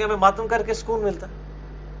وہ کہیں گے ہمیں ماتم کر کے سکون ملتا ہے.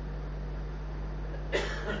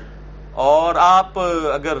 اور آپ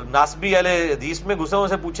اگر ناسبی اہل حدیث میں گھسے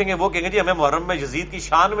سے پوچھیں گے وہ کہیں گے جی ہمیں محرم میں یزید کی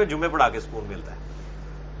شان میں جمعے پڑھا کے سکون ملتا ہے.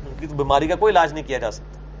 ان کی تو بیماری کا کوئی علاج نہیں کیا جا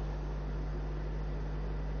سکتا.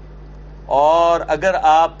 اور اگر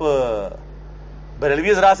آپ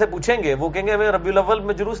بریلوی حضرات سے پوچھیں گے وہ کہیں گے ہمیں ربیع الاول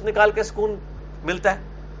میں جلوس نکال کے سکون ملتا ہے.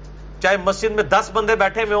 چاہے مسجد میں 10 بندے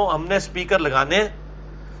بیٹھے ہوئے ہوں، ہم نے سپیکر لگانے ہیں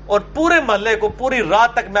اور پورے محلے کو پوری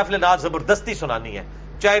رات تک محفل نعت زبردستی سنانی ہے.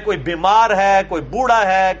 چاہے کوئی بیمار ہے، کوئی بوڑھا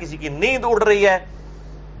ہے، کسی کی نیند اڑ رہی ہے،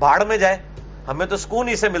 بھاڑ میں جائے. ہمیں تو سکون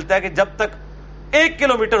ہی سے ملتا ہے کہ جب تک 1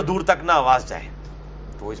 کلومیٹر دور تک نہ آواز جائے.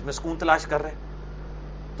 تو اس میں سکون تلاش کر رہے ہیں.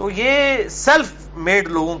 تو یہ سیلف میڈ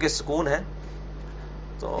لوگوں کے سکون ہے.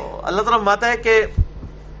 تو اللہ تعالیٰ فرماتا ہے کہ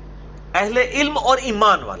اہل علم اور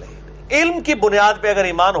ایمان والے، علم کی بنیاد پہ اگر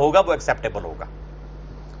ایمان ہوگا وہ ایکسیپٹیبل ہوگا.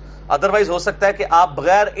 ادروائز ہو سکتا ہے کہ آپ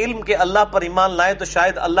بغیر علم کے اللہ پر ایمان لائیں تو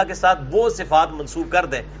شاید اللہ کے ساتھ وہ صفات منسوب کر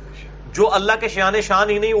دیں جو اللہ کے شان شان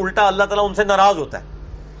ہی نہیں، الٹا اللہ تعالیٰ ان سے ناراض ہوتا ہے.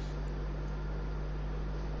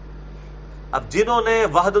 اب جنہوں نے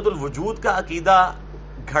وحدت الوجود کا عقیدہ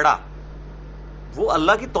گھڑا وہ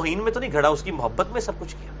اللہ کی توہین میں تو نہیں گھڑا، اس کی محبت میں سب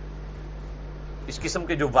کچھ کیا. اس قسم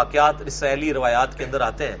کے جو واقعات اسرائیلی روایات کے اندر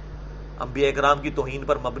آتے ہیں انبیاء اکرام کی توہین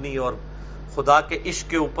پر مبنی اور خدا کے عشق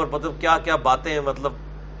کے اوپر، مطلب کیا کیا باتیں ہیں. مطلب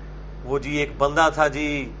وہ جی ایک بندہ تھا جی،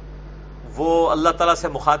 وہ اللہ تعالیٰ سے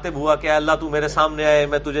مخاطب ہوا کہ اللہ تو میرے سامنے آئے،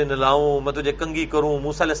 میں تجھے نہلاؤں، میں تجھے کنگھی کروں.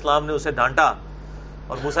 موسیٰ علیہ السلام نے اسے ڈانٹا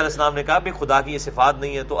اور موسیٰ علیہ السلام نے کہا بھی خدا کی یہ صفات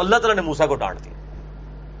نہیں ہے، تو اللہ تعالیٰ نے موسیٰ کو ڈانٹ دیا.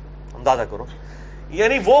 اندازہ کرو،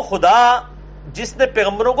 یعنی وہ خدا جس نے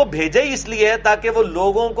پیغمبروں کو بھیجا ہی اس لیے ہے تاکہ وہ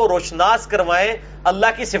لوگوں کو روشناس کروائیں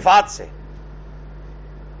اللہ کی صفات سے.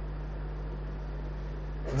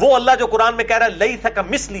 وہ اللہ جو قرآن میں کہہ رہا ہے لیس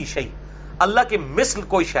کمثلہ شیء، اللہ کی مثل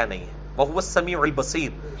کوئی شے نہیں ہے، وہو السمیع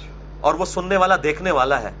البصیر، اور وہ سننے والا دیکھنے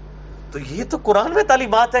والا ہے. تو یہ تو قرآن میں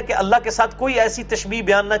تعلیمات ہے کہ اللہ کے ساتھ کوئی ایسی تشبیہ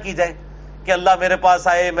بیان نہ کی جائے کہ اللہ میرے پاس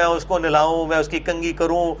آئے، میں اس کو نہلاؤں، میں اس کی کنگھی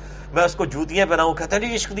کروں، میں اس کو جوتیاں پہناؤں. کہتے ہیں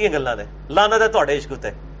جی عشق دیاں گلاں نے، لعنت ہے تہاڈے عشق تے،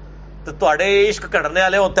 تو تہاڈے عشق کڑنے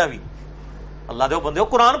والے ہوتا بھی. اللہ دے بندے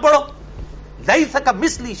قرآن پڑھو. لیس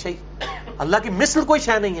کمثلہ شیء، اللہ کی مثل کوئی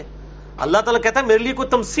شے نہیں ہے. اللہ تعالیٰ کہتا ہے میرے لیے کوئی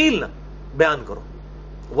تمثیل نہ بیان کرو.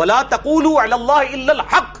 ولا تقولوا علی اللہ الا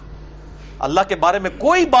الحق، اللہ کے بارے میں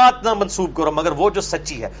کوئی بات نہ منسوب کرو مگر وہ جو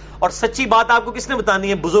سچی ہے. اور سچی بات آپ کو کس نے بتانی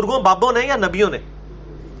ہے؟ بزرگوں، بابوں نے یا نبیوں نے؟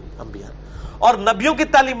 انبیاء. اور نبیوں کی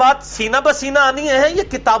تعلیمات سینہ بسینہ آنی ہے یا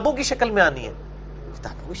کتابوں کی شکل میں آنی ہے؟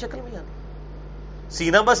 کتابوں کی شکل میں آنی ہے.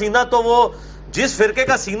 سینہ بسینہ تو وہ جس فرقے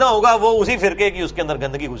کا سینہ ہوگا وہ اسی فرقے کی اس کے اندر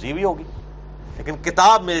گندگی گھسی ہوئی ہوگی. لیکن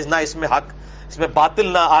کتاب میں نہ اس میں حق، اس میں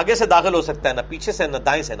باطل نہ آگے سے داخل ہو سکتا ہے، نہ پیچھے سے، نہ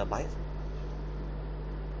دائیں سے، نہ بائیں سے.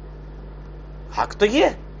 حق تو یہ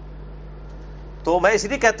ہے. تو میں اس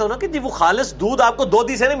لیے کہتا ہوں نا کہ جی وہ خالص دودھ آپ کو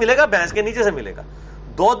دودھی سے نہیں ملے گا، بھینس کے نیچے سے ملے گا.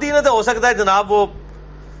 دودھی نے تو ہو سکتا ہے جناب وہ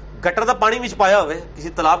گٹر کا پانی وچ پایا ہوئے، کسی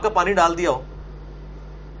تالاب کا پانی ڈال دیا ہو،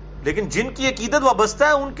 لیکن جن کی عقیدت وابستہ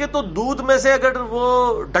ہے ان کے تو دودھ میں سے اگر وہ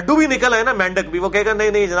ڈڈو بھی نکل ہے نا، مینڈک بھی، وہ کہے گا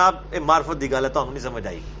نہیں نہیں جناب یہ معرفت دی گل ہے تو ہم نہیں سمجھ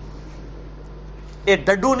آئی. یہ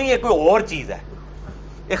ڈڈو نہیں ہے، کوئی اور چیز ہے،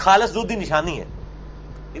 یہ خالص دودھ کی نشانی ہے.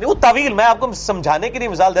 یعنی وہ تعویل میں آپ کو سمجھانے کے لیے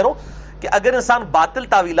مثال دے رہا ہوں کہ اگر انسان باطل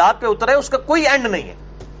تعویلات پہ اترے اس کا کوئی اینڈ نہیں ہے،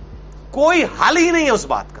 کوئی حل ہی نہیں ہے اس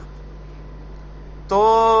بات کا. تو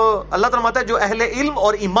اللہ تعالیٰ فرماتا ہے جو اہل علم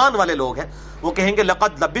اور ایمان والے لوگ ہیں وہ کہیں گے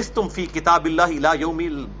لقد لبثتم فی کتاب اللہ الی یوم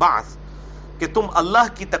البعث، کہ تم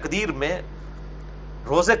اللہ کی تقدیر میں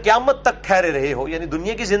روز قیامت تک ٹھہرے رہے ہو، یعنی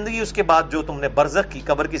دنیا کی زندگی اس کے بعد جو تم نے برزخ کی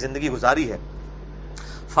قبر کی زندگی گزاری ہے.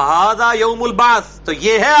 فہذا یوم البعث، تو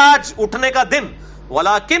یہ ہے آج اٹھنے کا دن.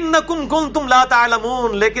 ولکنکم کنتم لا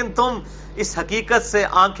تعلمون، لیکن تم اس حقیقت سے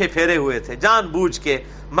آنکھیں پھیرے ہوئے تھے، جان بوجھ کے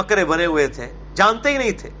مکرے بنے ہوئے تھے، جانتے ہی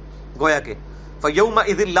نہیں تھے. گویا کہ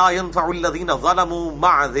فَيَوْمَئِذٍ لَا يَنْفَعُ الَّذِينَ ظَلَمُوا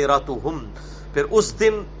مَعْذِرَتُهُمْ، پھر اس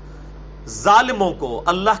دن ظالموں کو،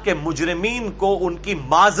 اللہ کے مجرمین کو ان کی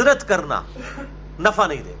معذرت کرنا نفع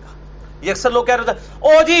نہیں دے گا. یہ اکثر لوگ کہہ رہے تھے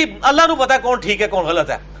او جی اللہ نو پتا ہے کون ٹھیک ہے کون غلط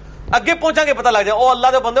ہے، اگے پہنچا کے پتہ لگ جائے. او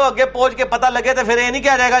اللہ دے بندے اگے پہنچ کے پتہ لگے تو پھر یہ نہیں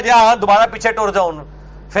کہا جائے گا جی ہاں دوبارہ پیچھے ٹر جاؤ،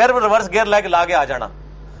 پھر ریورس گیئر لے کے لا کے آ جانا.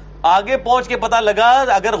 آگے پہنچ کے پتہ لگا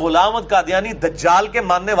اگر غلام احمد قادیانی دجال کے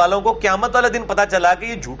ماننے والوں کو قیامت والے دن پتہ چلا کہ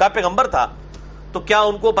یہ جھوٹا پیغمبر تھا تو کیا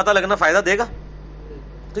ان کو پتہ لگنا فائدہ دے گا؟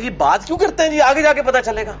 تو یہ بات کیوں کرتے ہیں جی آگے جا کے پتہ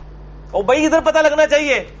چلے گا. او بھائی ادھر پتہ لگنا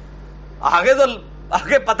چاہیے، آگے تو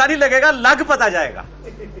آگے پتہ نہیں لگے گا، لگ پتہ جائے گا.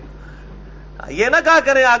 یہ نہ کہا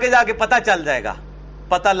کریں آگے جا کے پتہ چل جائے گا،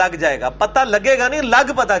 پتہ لگ جائے گا. پتہ لگے گا نہیں،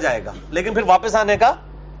 لگ پتہ جائے گا، لیکن پھر واپس آنے کا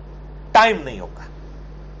ٹائم نہیں ہوگا.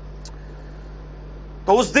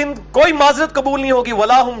 تو اس دن کوئی معذرت قبول نہیں ہوگی.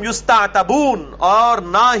 ولا هم یستعتبون، اور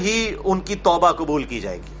نہ ہی ان کی توبہ قبول کی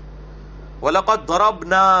جائے گی. وَلَقَدْ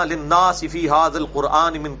ضَرَبْنَا لِلنَّاسِ فِي هَذَا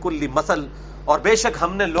الْقُرْآنِ مِنْ كُلِّ مَثَلٍ، اور بے شک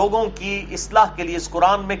ہم نے لوگوں کی اصلاح کے لیے اس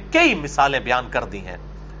قرآن میں کئی مثالیں بیان کر دی ہیں.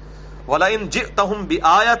 وَلَئِنْ جِئْتَهُمْ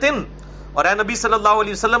بِآيَةٍ، اور اے نبی صلی اللہ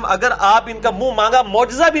علیہ وسلم اگر آپ ان کا منہ مانگا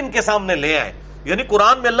معجزہ بھی ان کے سامنے لے آئیں، یعنی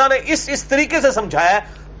قرآن میں اللہ نے اس طریقے سے سمجھایا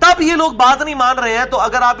ہے تب یہ لوگ بات نہیں مان رہے ہیں، تو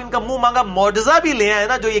اگر آپ ان کا منہ مانگا معجزہ بھی لے آئے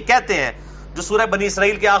نا، جو یہ کہتے ہیں، جو سورہ بنی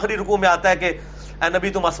اسرائیل کے آخری رکوع میں آتا ہے کہ اے نبی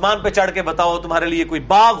تم آسمان پہ چڑھ کے بتاؤ، تمہارے لیے کوئی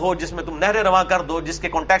باغ ہو جس میں تم نہریں رواں کر دو، جس کے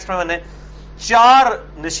کانٹیکسٹ میں نے 4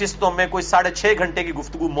 نشستوں میں کوئی 6.5 گھنٹے کی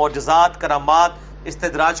گفتگو معجزات، کرامات،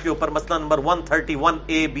 استدراج کے اوپر مثلا نمبر 131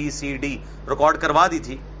 ABCD ریکارڈ کروا دی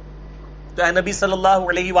تھی. تو اے نبی صلی اللہ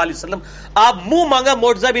علیہ وآلہ وسلم آپ منہ مانگا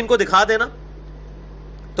معجزہ بھی ان کو دکھا دینا،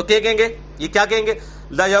 تو کیا کہیں گے؟ یہ کیا کہیں گے؟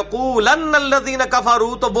 لَيَقُولَنَّ الَّذِينَ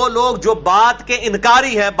كَفَرُوا، تو وہ لوگ جو بات کے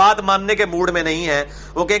انکاری ہیں، بات ماننے کے موڈ میں نہیں ہیں،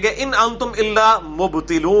 وہ کہیں گے ان انتم الا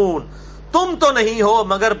مبطلون، تم تو نہیں ہو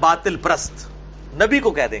مگر باطل پرست. نبی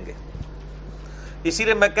کو کہہ دیں گے. اسی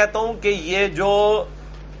لیے میں کہتا ہوں کہ یہ جو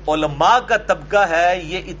علماء کا طبقہ ہے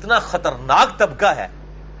یہ اتنا خطرناک طبقہ ہے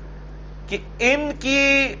کہ ان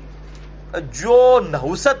کی جو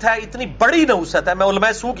نحوست ہے اتنی بڑی نحوست ہے. میں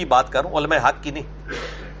علماء سو کی بات کروں، علماء حق کی نہیں،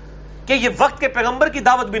 کہ یہ وقت کے پیغمبر کی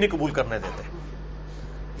دعوت بھی نہیں قبول کرنے دیتے.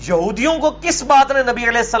 یہودیوں کو کس بات نے نبی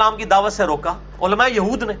علیہ السلام کی دعوت سے روکا؟ علماء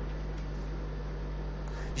یہود نے.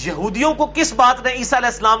 یہودیوں کو کس بات نے عیسیٰ علیہ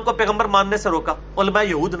السلام کو پیغمبر ماننے سے روکا؟ علماء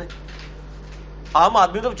یہود نے. عام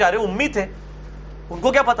آدمی تو بیچارے امی تھے، ان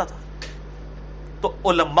کو کیا پتا تھا؟ تو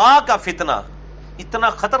علماء کا فتنہ اتنا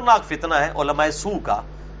خطرناک فتنہ ہے، علماء سو کا،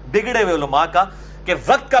 بگڑے ہوئے علماء کا، کہ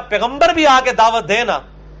وقت کا پیغمبر بھی آ کے دعوت دینا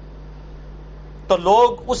تو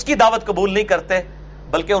لوگ اس کی دعوت قبول نہیں کرتے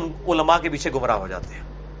بلکہ ان علماء کے پیچھے گمراہ ہو جاتے ہیں.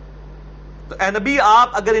 تو اے نبی آپ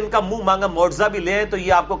اگر ان کا منہ مانگا معجزہ بھی لیں تو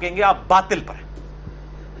یہ آپ کو کہیں گے آپ باطل پر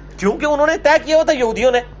ہیں، کیونکہ انہوں نے طے کیا ہوتا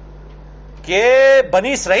یہودیوں نے کہ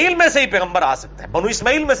بنی اسرائیل میں سے ہی پیغمبر آ سکتا ہے. بنو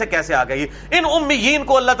اسماعیل میں سے کیسے آ گئی؟ ان امیین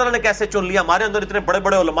کو اللہ تعالیٰ نے کیسے چن لیا؟ ہمارے اندر اتنے بڑے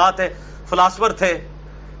بڑے علماء تھے، فلاسفر تھے،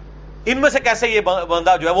 ان میں سے کیسے یہ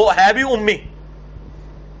بندہ جو ہے وہ ہے بھی امی؟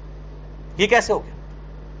 یہ کیسے ہو گیا؟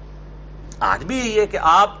 آج بھی یہ کہ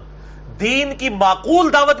آپ دین کی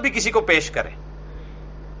معقول دعوت بھی کسی کو پیش کریں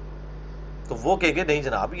تو وہ کہیں گے نہیں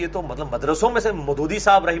جناب یہ تو مطلب مدرسوں میں سے مودودی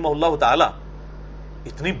صاحب رحمہ اللہ تعالی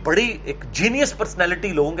اتنی بڑی ایک جینیس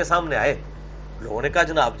پرسنالٹی لوگوں کے سامنے آئے، لوگوں نے کہا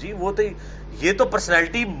جناب جی وہ تو یہ تو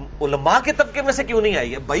پرسنالٹی علماء کے طبقے میں سے کیوں نہیں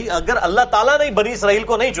آئی ہے بھائی؟ اگر اللہ تعالیٰ نے بنی اسرائیل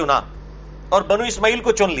کو نہیں چنا اور بنو اسماعیل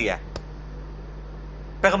کو چن لیا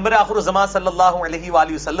پیغمبر آخر الزمان صلی اللہ علیہ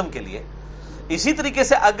وآلہ وسلم کے لیے، اسی طریقے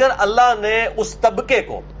سے اگر اللہ نے اس طبقے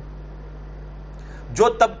کو، جو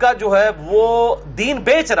طبقہ جو ہے وہ دین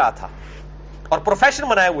بیچ رہا تھا اور پروفیشن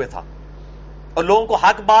بنائے ہوئے تھا اور لوگوں کو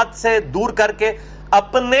حق بات سے دور کر کے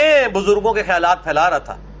اپنے بزرگوں کے خیالات پھیلا رہا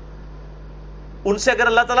تھا، ان سے اگر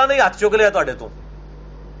اللہ تعالیٰ نے ہاتھ چوک لیا تو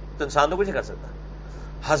انسان تو کچھ نہیں کر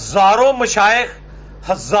سکتا۔ ہزاروں مشائخ،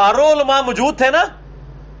 ہزاروں علماء موجود تھے نا،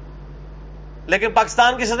 لیکن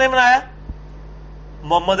پاکستان کس نے بنایا؟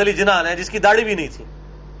 محمد علی جناح نے، جس کی داڑھی بھی نہیں تھی۔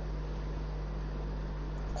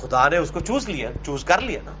 خدا نے اس کو چوز کر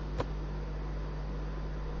لیا نا۔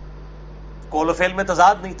 قول و فعل میں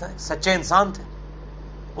تضاد نہیں تھا، سچے انسان تھے۔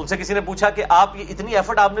 ان سے کسی نے پوچھا کہ آپ یہ اتنی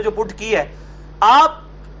ایفرٹ آپ نے جو پٹ کی ہے، آپ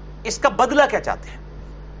اس کا بدلہ کیا چاہتے ہیں؟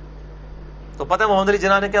 تو پتہ ہے محمد علی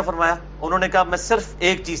جناح نے کیا فرمایا؟ انہوں نے کہا میں صرف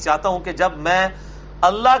ایک چیز چاہتا ہوں کہ جب میں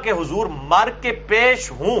اللہ کے حضور مر کے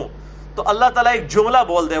پیش ہوں تو اللہ تعالیٰ ایک جملہ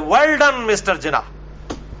بول دے، ویل ڈن مسٹر جناح،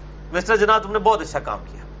 مسٹر جناح تم نے بہت اچھا کام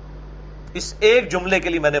کیا۔ اس ایک جملے کے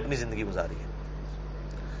لیے میں نے اپنی زندگی گزاری ہے۔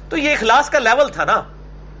 تو یہ اخلاص کا لیول تھا نا۔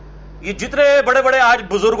 یہ جتنے بڑے بڑے آج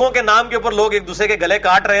بزرگوں کے نام کے اوپر لوگ ایک دوسرے کے گلے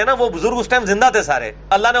کاٹ رہے ہیں نا، وہ بزرگ اس ٹائم زندہ تھے سارے،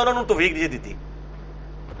 اللہ نے انہوں نے توفیق دی تھی۔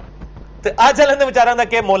 تو آج اللہ نے بیچارہ نہ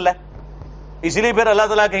کہ مول ہے، اسی لیے پھر اللہ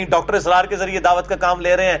تعالیٰ کہیں ڈاکٹر اسرار کے ذریعے دعوت کا کام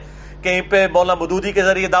لے رہے ہیں، کہیں پہ مولانا مودودی کے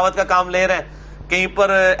ذریعے دعوت کا کام لے رہے ہیں، کہیں پر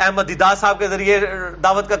احمد دیدار صاحب کے ذریعے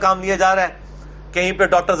دعوت کا کام لیا جا رہا ہے، کہیں پہ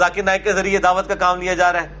ڈاکٹر ذاکر نائک کے ذریعے دعوت کا کام لیا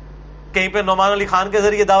جا رہا ہے، کہیں پہ نعمان علی خان کے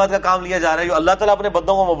ذریعے دعوت کا کام لیا جا رہا ہے۔ جو اللہ تعالیٰ اپنے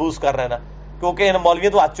بندوں کو مبعوث کر رہے ہیں نا، کیونکہ ان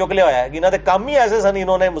مولویوں تو ہاتھ چوکلے ہوا ہے کہ انہوں نے کام ہی ایسے سن،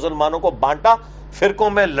 انہوں نے مسلمانوں کو بانٹا، فرقوں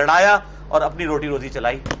میں لڑایا اور اپنی روٹی روزی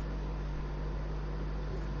چلائی۔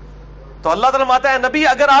 تو اللہ تعالیٰ ماتا ہے نبی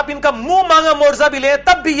اگر آپ ان کا منہ مانگا معجزہ بھی لیں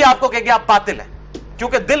تب بھی یہ آپ کو کہے کہ آپ باطل ہیں،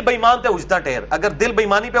 کیونکہ دل بے ایمان تے اجتا ٹھہر۔ اگر دل بے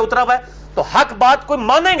ایمانی پہ اترا ہوا ہے تو حق بات کوئی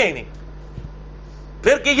مانیں گے ہی نہیں،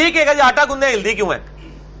 پھر کہ یہی کہے گا یہ آٹا گندے ہلدی کیوں ہے۔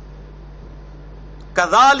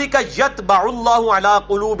 کذالک یطبع اللہ علی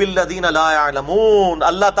قلوب الذین لا یعلمون،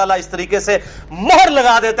 اللہ تعالیٰ اس طریقے سے مہر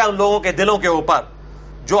لگا دیتا ہے ان لوگوں کے دلوں کے اوپر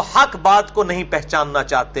جو حق بات کو نہیں پہچاننا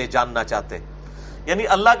چاہتے، جاننا چاہتے۔ یعنی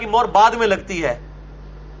اللہ کی مہر بعد میں لگتی ہے۔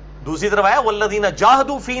 دوسری طرف آیا والذین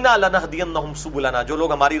جاہدوا فینا لنہدینہم سبلنا، جو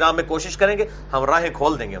لوگ ہماری راہ میں کوشش کریں گے ہم راہیں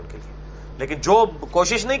کھول دیں گے ان کے لیے، لیکن جو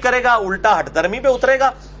کوشش نہیں کرے گا، الٹا ہٹ درمی پہ اترے گا،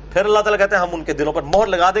 پھر اللہ تعالیٰ کہتے ہیں ہم ان کے دلوں پر مہر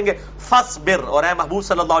لگا دیں گے۔ فاصبر، اور اے محبوب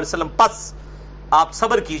صلی اللہ علیہ وسلم پس آپ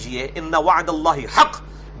صبر کیجئے، ان وعد اللہ حق،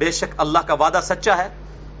 بے شک اللہ کا وعدہ سچا ہے۔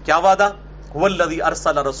 کیا وعدہ؟ هو الذی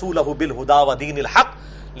ارسل رسولہ بالہدی ودین الحق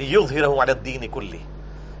لیظہرہ علی الدین کلہ،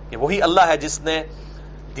 کہ وہی اللہ ہے جس نے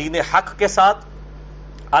دین حق کے ساتھ،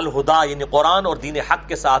 الہدا یعنی قرآن اور دین حق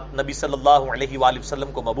کے ساتھ نبی صلی اللہ علیہ وآلہ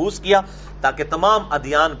وسلم کو مبعوث کیا تاکہ تمام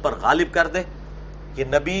ادیان پر غالب کر دے۔ یہ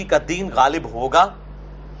نبی کا دین غالب ہوگا،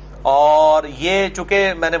 اور یہ چونکہ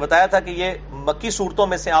میں نے بتایا تھا کہ یہ مکی صورتوں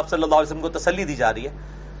میں سے آپ صلی اللہ علیہ وسلم کو تسلی دی جا رہی ہے،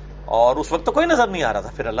 اور اس وقت تو کوئی نظر نہیں آ رہا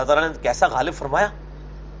تھا، پھر اللہ تعالیٰ نے کیسا غالب فرمایا۔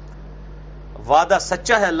 وعدہ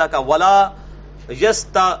سچا ہے اللہ کا۔ ولا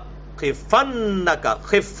یستخفنک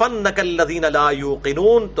الذین لا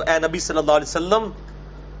یوقنون، تو اے نبی صلی اللہ علیہ وسلم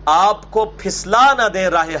آپ کو پھسلا نہ دے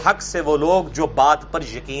راہ حق سے وہ لوگ جو بات پر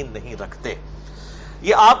یقین نہیں رکھتے۔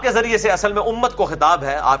 یہ آپ کے ذریعے سے اصل میں امت کو خطاب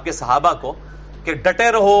ہے، آپ کے صحابہ کو، کہ ڈٹے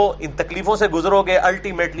رہو، ان تکلیفوں سے گزرو گے،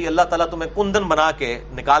 الٹیمیٹلی اللہ تعالیٰ تمہیں کندن بنا کے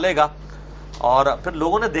نکالے گا۔ اور پھر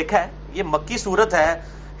لوگوں نے دیکھا ہے یہ مکی صورت ہے،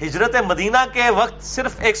 ہجرت مدینہ کے وقت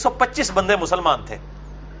صرف 125 بندے مسلمان تھے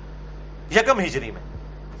یکم ہجری میں،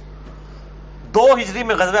 2 ہجری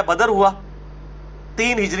میں غزوہ بدر ہوا،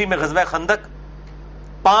 3 ہجری میں غزوہ خندق،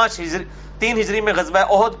 3 ہجری میں غزوہ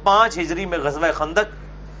احد، 5 ہجری میں غزوہ خندق،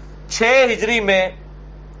 6 ہجری میں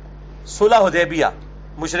صلح حدیبیہ،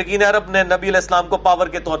 مشرکین عرب نے نبی علیہ السلام کو پاور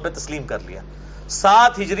کے طور پہ تسلیم کر لیا،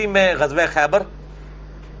 7 ہجری میں غزوہ خیبر،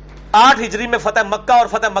 8 ہجری میں فتح مکہ، اور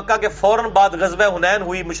فتح مکہ کے فوراً بعد غزوہ حنین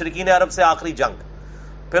ہوئی، مشرکین عرب سے آخری جنگ،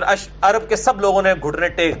 پھر عرب کے سب لوگوں نے گھٹنے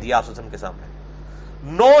ٹیک دیا آپ صلی اللہ علیہ وسلم کے سامنے۔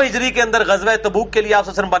 9 ہجری کے اندر غزوہ تبوک کے لیے آپ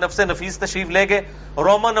صلی اللہ علیہ وسلم بنفس نفیس تشریف لے گئے،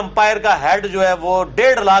 رومن امپائر کا ہیڈ جو ہے وہ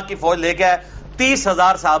 1.5 لاکھ کی فوج لے کے آئے،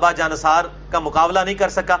 30,000 صحابہ جانصار کا مقابلہ نہیں کر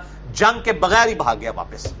سکا، جنگ کے بغیر ہی بھاگ گیا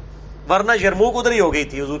واپس، ورنہ یرموک ادھر ہی ہو گئی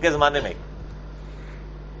تھی حضور کے زمانے میں۔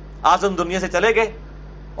 آزم دنیا سے چلے گئے،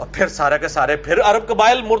 اور پھر سارے کے سارے پھر عرب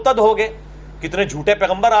قبائل مرتد ہو گئے، کتنے جھوٹے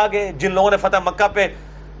پیغمبر آ گئے، جن لوگوں نے فتح مکہ پہ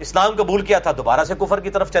اسلام قبول کیا تھا دوبارہ سے کفر کی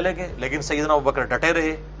طرف چلے گئے، لیکن سیدنا ابوبکر ڈٹے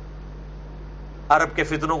رہے، عرب کے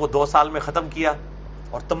فتنوں کو 2 سال میں ختم کیا،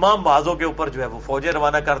 اور تمام بازوں کے اوپر جو ہے وہ فوجیں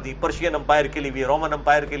روانہ کر دی، پرشین امپائر کے لیے بھی، رومن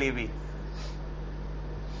امپائر کے لیے بھی۔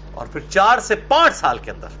 اور پھر 4 سے 5 سال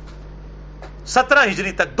کے اندر 17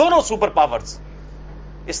 ہجری تک دونوں سپر پاورز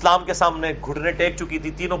اسلام کے سامنے گھٹنے ٹیک چکی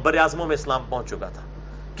تھی. تینوں بر اعظموں میں اسلام پہنچ چکا تھا.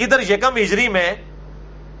 کدھر یکم ہجری میں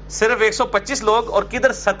صرف 125 لوگ اور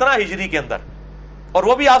کدھر 17 ہجری کے اندر, اور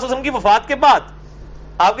وہ بھی آپ وسلم کی وفات کے بعد,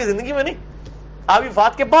 آپ کی زندگی میں نہیں, آپ کی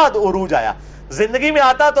وفات کے بعد عروج آیا. زندگی میں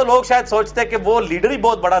آتا تو لوگ شاید سوچتے کہ وہ لیڈر ہی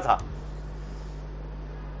بہت بڑا تھا,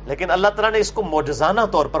 لیکن اللہ تعالیٰ نے اس کو معجزانہ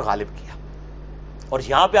طور پر غالب کیا. اور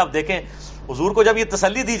یہاں پہ آپ دیکھیں حضور کو جب یہ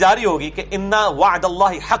تسلی دی جا رہی ہوگی کہ ان وعد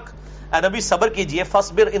اللہ حق, اے نبی صبر کیجئے,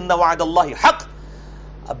 فاصبر ان وعد اللہ حق,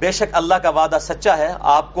 بے شک اللہ کا وعدہ سچا ہے,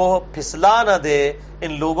 آپ کو پھسلا نہ دے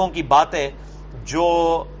ان لوگوں کی باتیں جو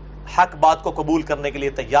حق بات کو قبول کرنے کے لیے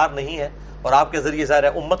تیار نہیں ہے. اور آپ کے ذریعے ظاہر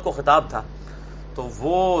ہے امت کو خطاب تھا, تو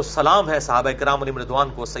وہ سلام ہے صحابہ کرام علیہم رضوان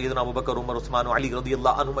کو, سیدنا ابوبکر, عمر, عثمان و علی رضی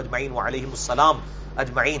اللہ عنہم اجمعین وعلیہم السلام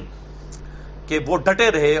اجمعین, کہ وہ ڈٹے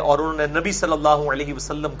رہے اور انہوں نے نبی صلی اللہ علیہ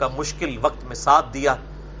وسلم کا مشکل وقت میں ساتھ دیا,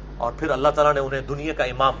 اور پھر اللہ تعالیٰ نے انہیں دنیا کا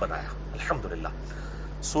امام بنایا. الحمدللہ.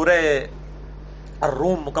 سورہ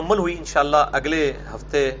الروم مکمل ہوئی. انشاءاللہ اگلے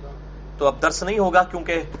ہفتے تو اب درس نہیں ہوگا,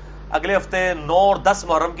 کیونکہ اگلے ہفتے 9 اور 10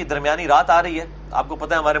 محرم کی درمیانی رات آ رہی ہے. آپ کو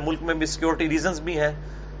پتہ ہے ہمارے ملک میں بھی سیکورٹی ریزنز بھی ہیں,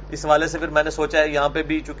 اس حوالے سے پھر میں نے سوچا ہے یہاں پہ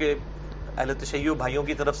بھی, چونکہ اہل تشیع بھائیوں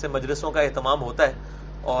کی طرف سے مجلسوں کا اہتمام ہوتا ہے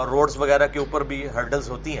اور روڈز وغیرہ کے اوپر بھی ہرڈلز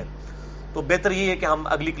ہوتی ہیں, تو بہتر یہ ہے کہ ہم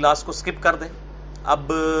اگلی کلاس کو سکپ کر دیں.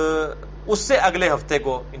 اب اس سے اگلے ہفتے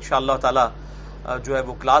کو انشاءاللہ تعالی جو ہے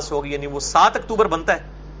وہ کلاس ہوگی, یعنی وہ 7 اکتوبر بنتا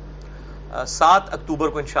ہے. 7 اکتوبر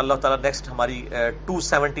کو انشاءاللہ تعالی نیکسٹ ہماری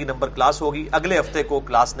 270 نمبر کلاس ہوگی. اگلے ہفتے کو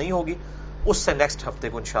کلاس نہیں ہوگی, اس سے نیکسٹ ہفتے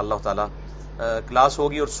کو انشاءاللہ تعالی کلاس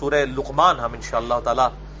ہوگی, اور سورہ لقمان ہم انشاءاللہ تعالی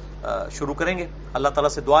شروع کریں گے. اللہ تعالیٰ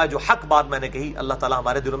سے دعا ہے جو حق بات میں نے کہی اللہ تعالیٰ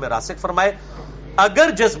ہمارے دلوں میں راسخ فرمائے. اگر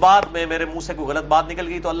جذبات میں میرے منہ سے کوئی غلط بات نکل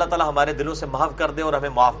گئی تو اللہ تعالیٰ ہمارے دلوں سے معاف کر دے اور ہمیں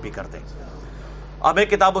معاف بھی کر دے. ہمیں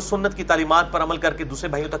کتاب و سنت کی تعلیمات پر عمل کر کے دوسرے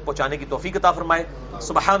بھائیوں تک پہنچانے کی توفیق عطا فرمائے.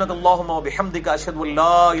 سبحانک اللہم و بحمدک, اشہد ان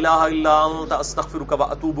لا الہ الا انت, استغفرک و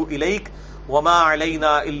اتوب الیک, وما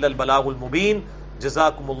علینا الا البلاغ المبین.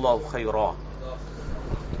 جزاکم اللہ خیرا.